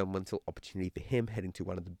good developmental opportunity for him heading to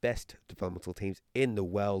one of the best developmental teams in the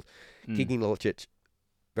world. Keegan Jelicic,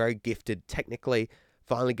 very gifted technically,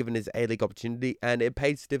 finally given his A-League opportunity, and it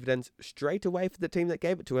pays dividends straight away for the team that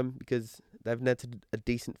gave it to him, because they've netted a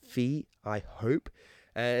decent fee, I hope,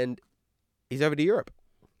 and he's over to Europe.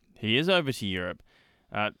 He is over to Europe.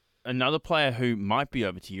 Another player who might be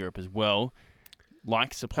over to Europe as well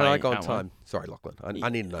likes to play. How I go on time? Sorry, Lachlan. I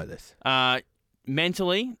need to know this.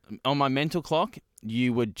 Mentally, on my mental clock,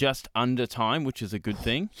 you were just under time, which is a good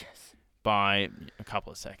thing. Yes. By a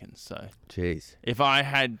couple of seconds. So, jeez. If I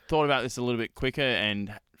had thought about this a little bit quicker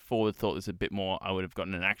and forward thought this a bit more, I would have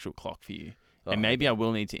gotten an actual clock for you. And maybe I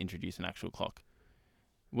will need to introduce an actual clock.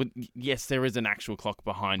 Yes, there is an actual clock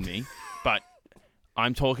behind me, but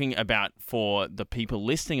I'm talking about for the people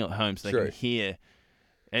listening at home so they can hear.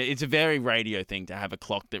 It's a very radio thing to have a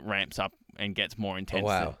clock that ramps up and gets more intense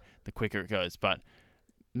the quicker it goes. But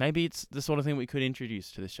maybe it's the sort of thing we could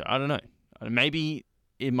introduce to this show. I don't know. Maybe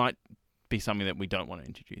it might be something that we don't want to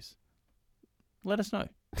introduce. Let us know.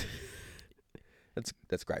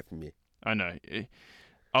 That's great from you. I know.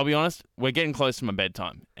 I'll be honest, we're getting close to my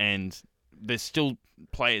bedtime, and there's still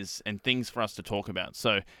players and things for us to talk about.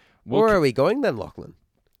 So, Where are we going then, Lachlan?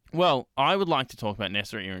 Well, I would like to talk about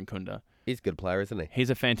Nestor Irankunda. He's a good player, isn't he? He's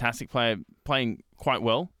a fantastic player, playing quite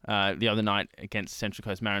well the other night against Central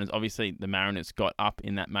Coast Mariners. Obviously, the Mariners got up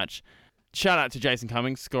in that match. Shout out to Jason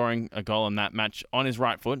Cummings scoring a goal in that match on his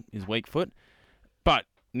right foot, his weak foot. But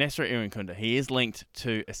Nestor Irankunda, he is linked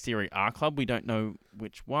to a Serie A club. We don't know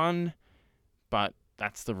which one, but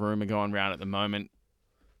that's the rumour going around at the moment.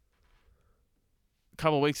 A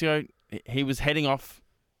couple of weeks ago, he was heading off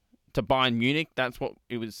to Bayern Munich. That's what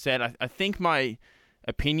it was said. I think my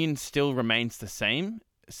opinion still remains the same,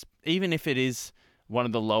 even if it is one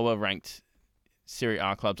of the lower-ranked Serie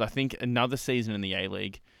A clubs. I think another season in the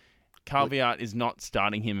A-League, Calviart is not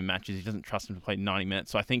starting him in matches. He doesn't trust him to play 90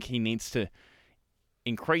 minutes, so I think he needs to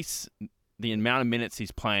increase the amount of minutes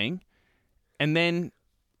he's playing and then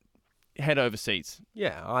head overseas.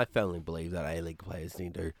 Yeah, I firmly believe that A-League players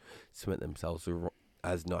need to submit themselves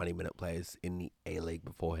as 90-minute players in the A-League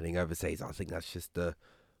before heading overseas. I think that's just the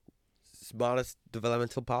smartest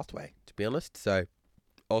developmental pathway, to be honest. So,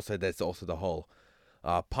 also there's also the whole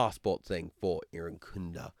passport thing for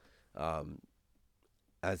Irankunda,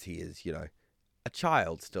 as he is, a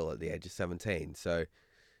child still at the age of 17. So,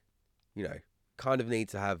 kind of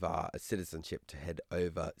needs to have a citizenship to head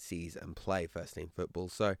overseas and play first-team football.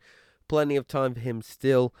 So, plenty of time for him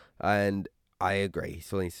still, and I agree. He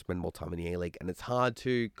still needs to spend more time in the A-League, and it's hard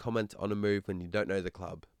to comment on a move when you don't know the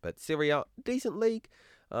club. But Serie A, decent league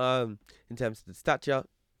in terms of the stature.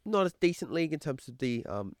 Not as decent league in terms of the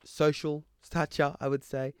social stature, I would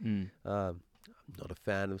say. I'm not a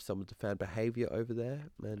fan of some of the fan behaviour over there,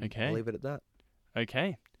 and I'll leave it at that.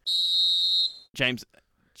 Okay. James,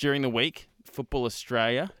 during the week, Football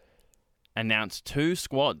Australia announced 2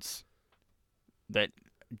 squads that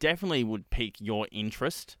definitely would pique your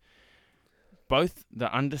interest. Both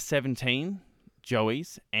the under-17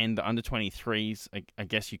 Joeys and the under-23s, I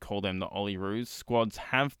guess you call them the Olyroos squads,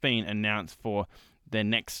 have been announced for their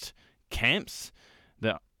next camps.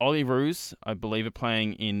 The Olyroos, I believe, are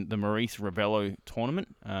playing in the Maurice Ravello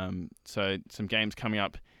tournament. So some games coming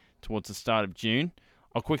up towards the start of June.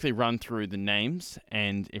 I'll quickly run through the names,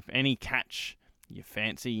 and if any catch you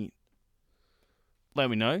fancy, let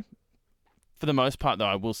me know. For the most part, though,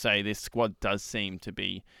 I will say this squad does seem to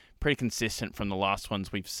be pretty consistent from the last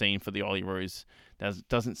ones we've seen for the Olyroos. There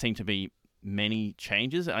doesn't seem to be many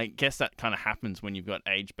changes. I guess that kind of happens when you've got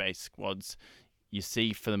age-based squads. You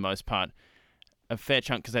see, for the most part, a fair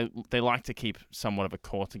chunk, because they like to keep somewhat of a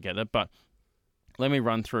core together. But let me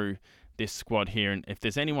run through this squad here, and if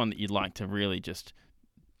there's anyone that you'd like to really just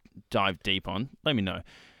dive deep on, let me know.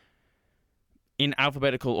 In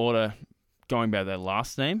alphabetical order, going by their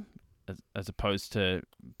last name, as opposed to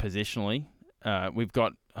positionally, we've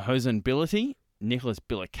got Hosen Billity, Nicholas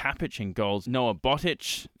Bilakapic in goals, Noah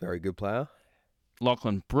Botic, very good player,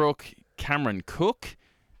 Lachlan Brook, Cameron Cook,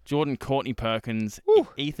 Jordan Courtney Perkins,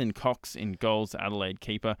 Ethan Cox in goals, Adelaide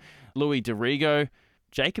keeper, Louis Dorigo,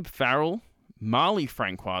 Jacob Farrell, Marley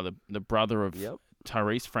Francois, the brother of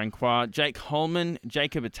Tyrese Francois, Jake Holman,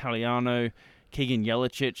 Jacob Italiano, Keegan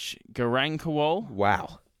Jelicic, Garang Kowal.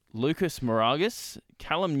 Wow. Lucas Moragas,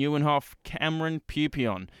 Callum Neuenhoff, Cameron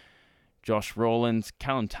Pupion, Josh Rawlins,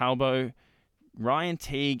 Callum Talbo, Ryan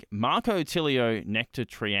Teague, Marco Tilio, Nectar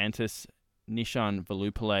Triantis, Nishan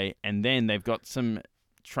Valupale, and then they've got some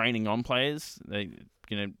training on players. They're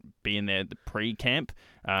going to be in the pre-camp,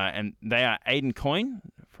 and they are Aidan Coyne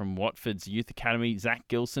from Watford's Youth Academy, Zach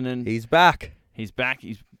Gilsonen. He's back. He's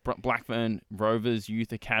Blackburn Rovers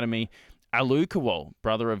Youth Academy. Alu Kowal,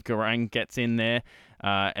 brother of Garang, gets in there.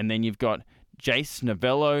 And then you've got Jace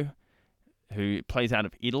Novello, who plays out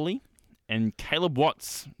of Italy, and Caleb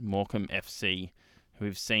Watts, Morecambe FC, who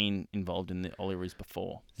we've seen involved in the Olyroos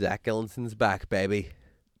before. Zach Gilson's back, baby.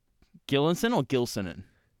 Gillinson or Gilsonen?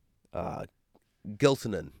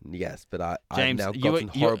 Gilsonen, yes, but I've now gotten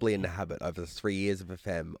horribly in the habit over the 3 years of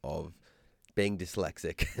FM of being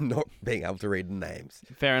dyslexic and not being able to read the names.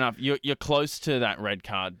 Fair enough. You're close to that red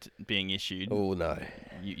card being issued. Oh, no.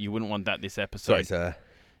 You wouldn't want that this episode. Sorry,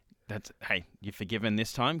 sir. Hey, you're forgiven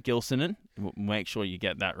this time. Gilsonen, we'll make sure you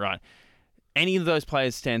get that right. Any of those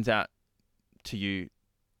players stands out to you,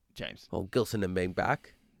 James? Well, Gilsonen being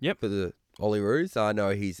back for the Olyroos. I know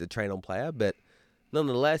he's a train-on player, but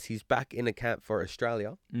nonetheless, he's back in a camp for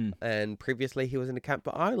Australia, and previously he was in a camp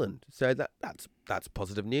for Ireland. So that's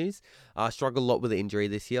positive news. Struggled a lot with the injury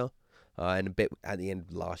this year, and a bit at the end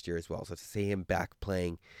of last year as well. So to see him back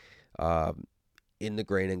playing in the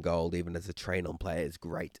green and gold, even as a train-on player, is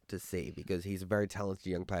great to see because he's a very talented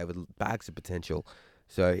young player with bags of potential.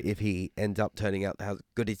 So if he ends up turning out how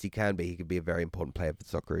good as he can be, he could be a very important player for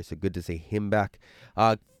Socceroos. So good to see him back.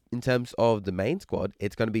 In terms of the main squad,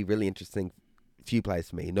 it's going to be really interesting. Few players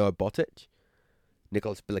for me: Noah Botic,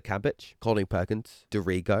 Nicholas Bilikabic, Colin Perkins,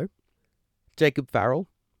 Dorigo, Jacob Farrell,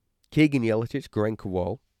 Keegan Yelich, Gren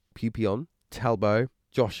Kowal, Pupion, Talbot,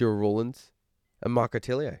 Joshua Rawlins, and Marco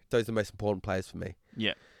Tilio. Those are the most important players for me.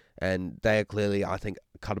 Yeah. And they are clearly, I think,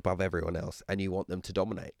 cut above everyone else, and you want them to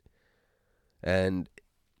dominate. And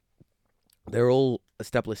they're all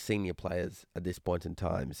established senior players at this point in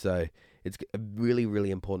time, so it's a really,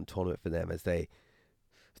 really important tournament for them as they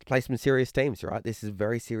play some serious teams, right? This is a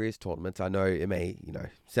very serious tournament. I know it may,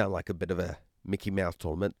 sound like a bit of a Mickey Mouse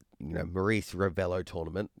tournament, Maurice Ravello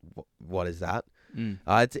tournament. What is that?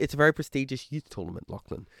 It's a very prestigious youth tournament,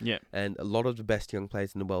 Lachlan. Yeah. And a lot of the best young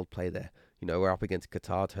players in the world play there. We're up against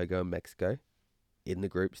Qatar, Togo, and Mexico in the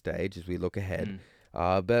group stage as we look ahead.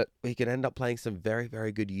 But we could end up playing some very,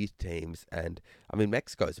 very good youth teams. And,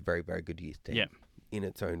 Mexico is a very, very good youth team in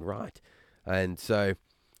its own right. And so,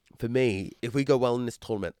 for me, if we go well in this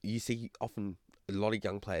tournament, you see often a lot of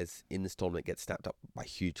young players in this tournament get snapped up by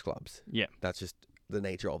huge clubs. Yeah. That's just the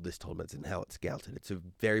nature of this tournament and how it's scouted. It's a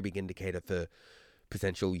very big indicator for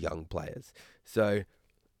potential young players. So,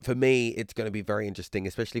 for me, it's going to be very interesting,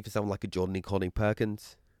 especially for someone like a Jordan Courtney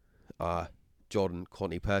Perkins,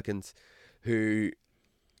 who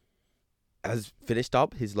has finished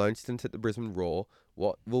up his loan stint at the Brisbane Roar.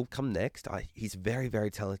 What will come next? He's a very, very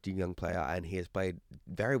talented young player, and he has played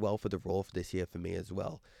very well for the Roar for this year for me as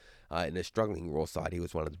well. In a struggling Roar side, he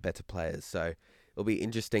was one of the better players. So it'll be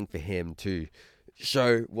interesting for him to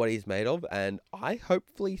show what he's made of, and I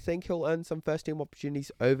hopefully think he'll earn some first-team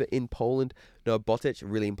opportunities over in Poland. Noah Botic, a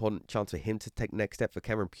really important chance for him to take the next step. For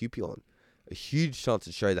Cameron Pupion, a huge chance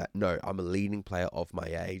to show that, no, I'm a leading player of my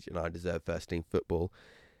age and I deserve first-team football.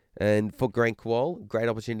 And for Gren Kowal, great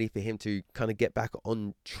opportunity for him to kind of get back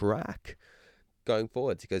on track going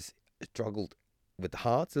forward because he struggled with the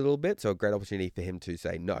Hearts a little bit. So a great opportunity for him to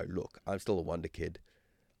say, no, look, I'm still a wonder kid.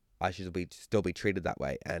 I should still be treated that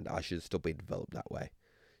way and I should still be developed that way.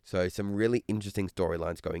 So some really interesting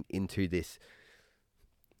storylines going into this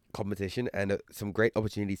competition and some great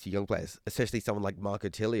opportunities for young players, especially someone like Marco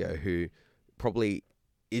Tilio, who probably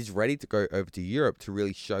is ready to go over to Europe to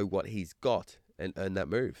really show what he's got and earn that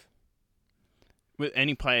move. With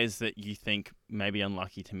any players that you think may be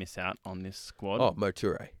unlucky to miss out on this squad? Oh, Mo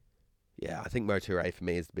Toure. Yeah, I think Mo Toure for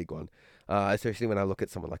me is the big one. Especially when I look at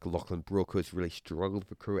someone like Lachlan Brook, who's really struggled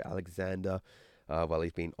for Crew Alexander while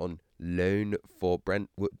he's been on loan for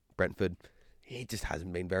Brentford. He just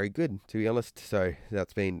hasn't been very good, to be honest. So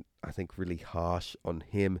that's been, I think, really harsh on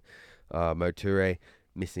him. Mo Toure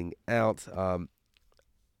missing out.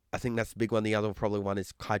 I think that's the big one. The other probably one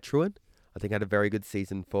is Kai Truan. I think had a very good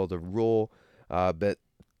season for the Raw. But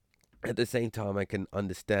at the same time, I can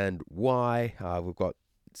understand why. We've got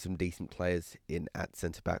some decent players in at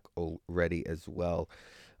centre-back already as well.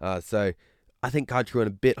 So I think Kai Truan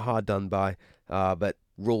a bit hard done by. But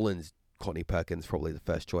Rawlins, Courtney Perkins, probably the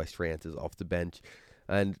first choice for answers off the bench.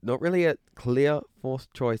 And not really a clear fourth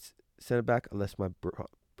choice centre-back unless my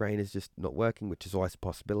brain is just not working, which is always a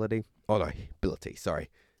possibility. Oh no, ability, sorry.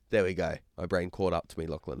 There we go. My brain caught up to me,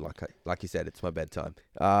 Lachlan. Like you said, it's my bedtime.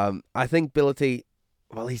 I think Billity,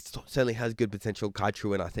 well, he certainly has good potential. Kai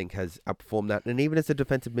Truan, I think, has outperformed that. And even as a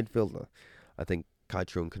defensive midfielder, I think Kai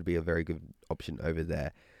Truan could be a very good option over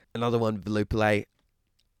there. Another one, Velupile.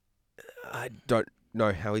 I don't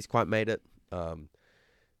know how he's quite made it,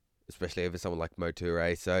 especially over someone like Mo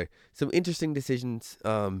Toure. So some interesting decisions.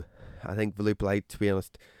 I think Velupile, to be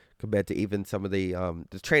honest, compared to even some of the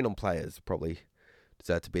train-on players, probably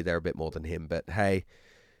deserve to be there a bit more than him. But hey,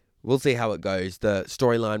 we'll see how it goes. The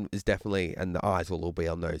storyline is definitely, and the eyes will all be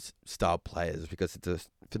on those star players because it's a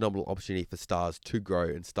phenomenal opportunity for stars to grow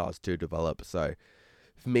and stars to develop. So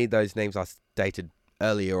for me, those names I stated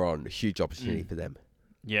earlier on, a huge opportunity for them.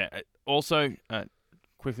 Yeah. Also,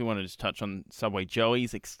 quickly want to just touch on Subway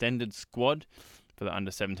Joey's extended squad for the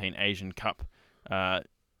Under-17 Asian Cup. I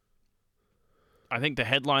think the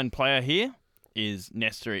headline player here is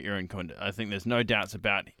Nestor Irankunda. I think there's no doubts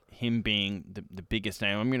about him being the biggest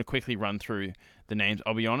name. I'm going to quickly run through the names.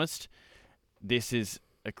 I'll be honest, this is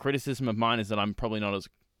a criticism of mine, is that I'm probably not as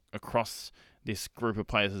across this group of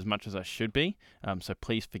players as much as I should be. So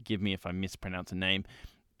please forgive me if I mispronounce a name.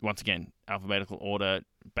 Once again, alphabetical order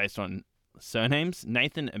based on surnames.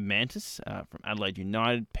 Nathan Amantis from Adelaide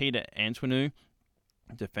United. Peter Antoinou,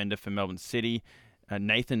 defender for Melbourne City.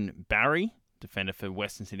 Nathan Barry, defender for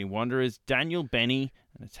Western Sydney Wanderers. Daniel Benny,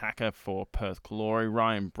 an attacker for Perth Glory.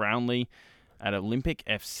 Ryan Brownlee at Olympic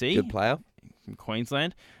FC. Good player. From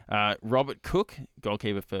Queensland. Robert Cook,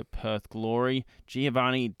 goalkeeper for Perth Glory.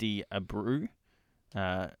 Giovanni De Abreu,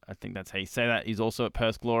 I think that's how you say that. He's also at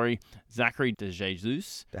Perth Glory. Zachary De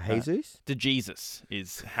Jesus. De Jesus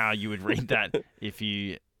is how you would read that if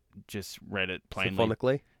you just read it plainly.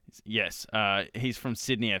 Symphonically. Yes. He's from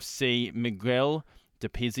Sydney FC. Miguel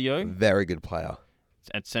DePizio. Very good player.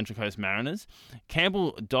 At Central Coast Mariners.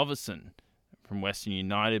 Campbell Dovison from Western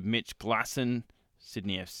United. Mitch Glasson,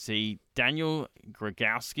 Sydney FC. Daniel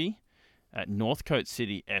Gregowski at Northcote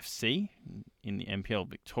City FC in the NPL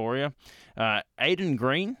Victoria. Aidan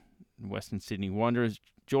Green, Western Sydney Wanderers.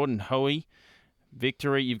 Jordan Hoey,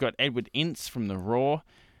 Victory. You've got Edward Ince from the Raw.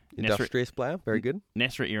 Industrious player. Very good.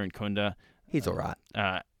 Nesra Irankunda. He's all right.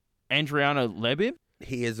 Andriano Lebib.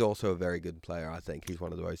 He is also a very good player, I think. He's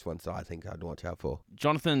one of those ones that I think I'd watch out for.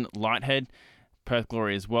 Jonathan Lighthead, Perth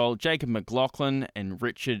Glory as well. Jacob McLaughlin and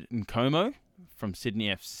Richard Nkomo from Sydney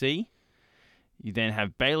FC. You then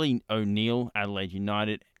have Bailey O'Neill, Adelaide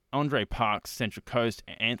United. Andre Parks, Central Coast.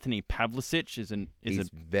 Anthony Pavlicic is a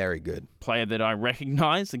very good player that I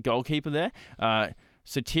recognise, the goalkeeper there.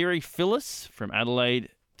 Sotiri Phyllis from Adelaide.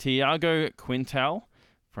 Tiago Quintal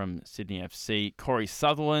from Sydney FC. Corey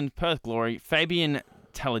Sutherland, Perth Glory. Fabian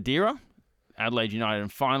Taladera, Adelaide United.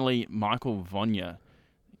 And finally, Michael Vonya,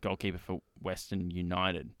 goalkeeper for Western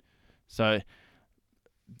United. So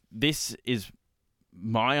this is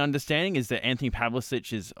my understanding, is that Anthony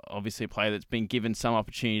Pavlicic is obviously a player that's been given some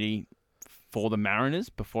opportunity for the Mariners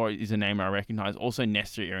before. Is a name I recognise. Also,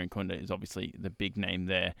 Nestor Irankunda is obviously the big name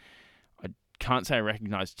there. I can't say I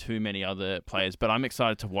recognise too many other players, but I'm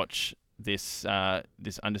excited to watch this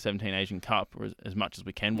Under-17 Asian Cup, or as much as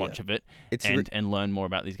we can watch of it, and learn more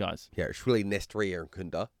about these guys. Yeah, it's really Nestor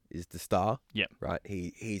Irankunda is the star. Yeah. Right.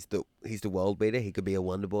 He's the world beater. He could be a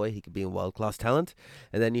wonder boy. He could be a world-class talent.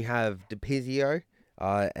 And then you have DePizio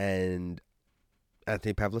and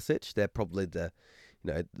Anthony Pavlicic. They're probably the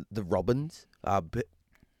Robins. But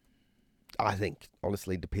I think,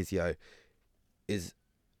 honestly, DePizio is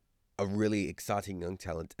a really exciting young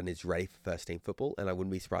talent and is ready for first-team football. And I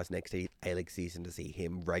wouldn't be surprised next A-League season to see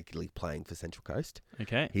him regularly playing for Central Coast.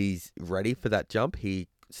 Okay. He's ready for that jump. He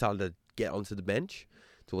started to get onto the bench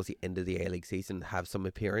towards the end of the A-League season, have some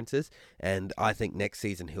appearances. And I think next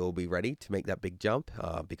season he'll be ready to make that big jump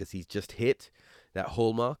because he's just hit that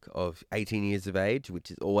hallmark of 18 years of age, which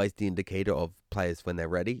is always the indicator of players when they're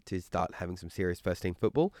ready to start having some serious first-team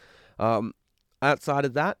football. Outside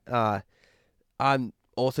of that, I'm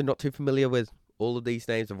also not too familiar with all of these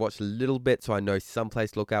names. I've watched a little bit, so I know some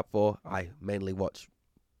players to look out for. I mainly watch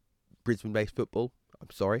Brisbane-based football. I'm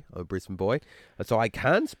sorry, I'm a Brisbane boy. So I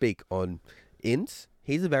can speak on Ince.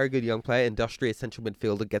 He's a very good young player, industrious central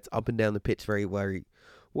midfielder, gets up and down the pitch very, very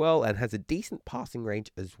well, and has a decent passing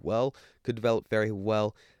range as well. Could develop very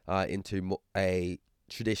well into a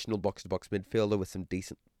traditional box-to-box midfielder with some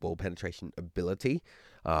decent ball penetration ability.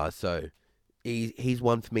 So he's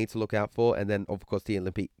one for me to look out for. And then, of course, the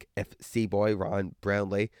Olympic FC boy, Ryan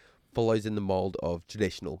Brownlee, follows in the mould of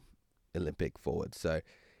traditional Olympic forwards. So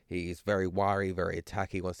he's very wiry, very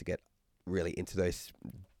attacky. He wants to get really into those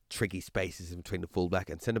tricky spaces between the fullback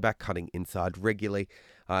and centre-back, cutting inside regularly.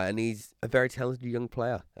 And he's a very talented young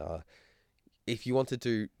player. If you wanted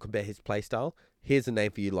to compare his play style, here's a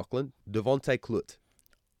name for you, Lachlan. Devontae Clut.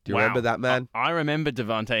 Do you remember that man? I remember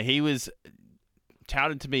Devontae. He was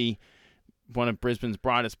touted to be one of Brisbane's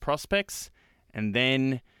brightest prospects, and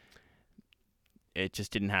then it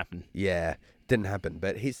just didn't happen. Yeah, didn't happen.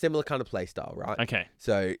 But he's similar kind of play style, right? Okay.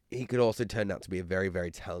 So he could also turn out to be a very,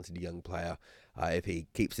 very talented young player if he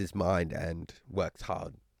keeps his mind and works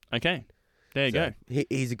hard. Okay. There you go.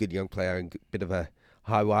 He's a good young player and a bit of a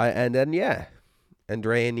high wire. And then,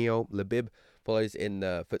 Andriano Lebib follows in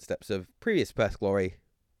the footsteps of previous Perth Glory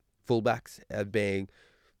fullbacks being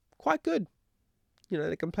quite good. You know,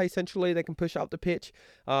 they can play centrally, they can push up the pitch.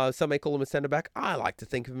 Some may call him a centre-back. I like to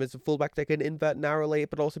think of him as a fullback that can invert narrowly,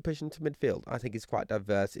 but also push into midfield. I think he's quite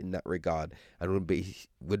diverse in that regard, and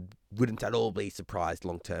wouldn't at all be surprised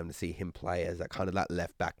long-term to see him play as that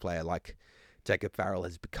left-back player like Jacob Farrell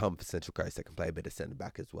has become for Central Coast, that can play a bit of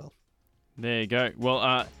centre-back as well. There you go. Well,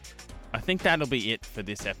 I think that'll be it for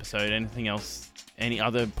this episode. Anything else? Any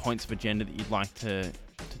other points of agenda that you'd like to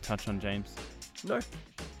touch on, James? No.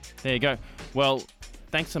 There you go. Well,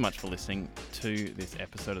 thanks so much for listening to this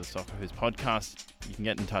episode of the Soccer Who's podcast. You can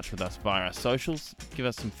get in touch with us via our socials. Give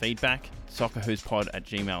us some feedback.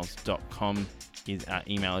 soccerwhospod@gmail.com is our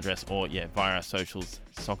email address, or via our socials.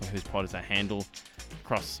 Soccer Who's Pod is our handle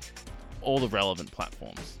across all the relevant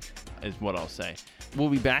platforms. is what I'll say. We'll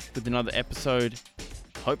be back with another episode,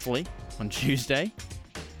 hopefully, on Tuesday.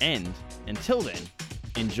 And until then,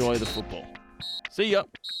 enjoy the football. See ya.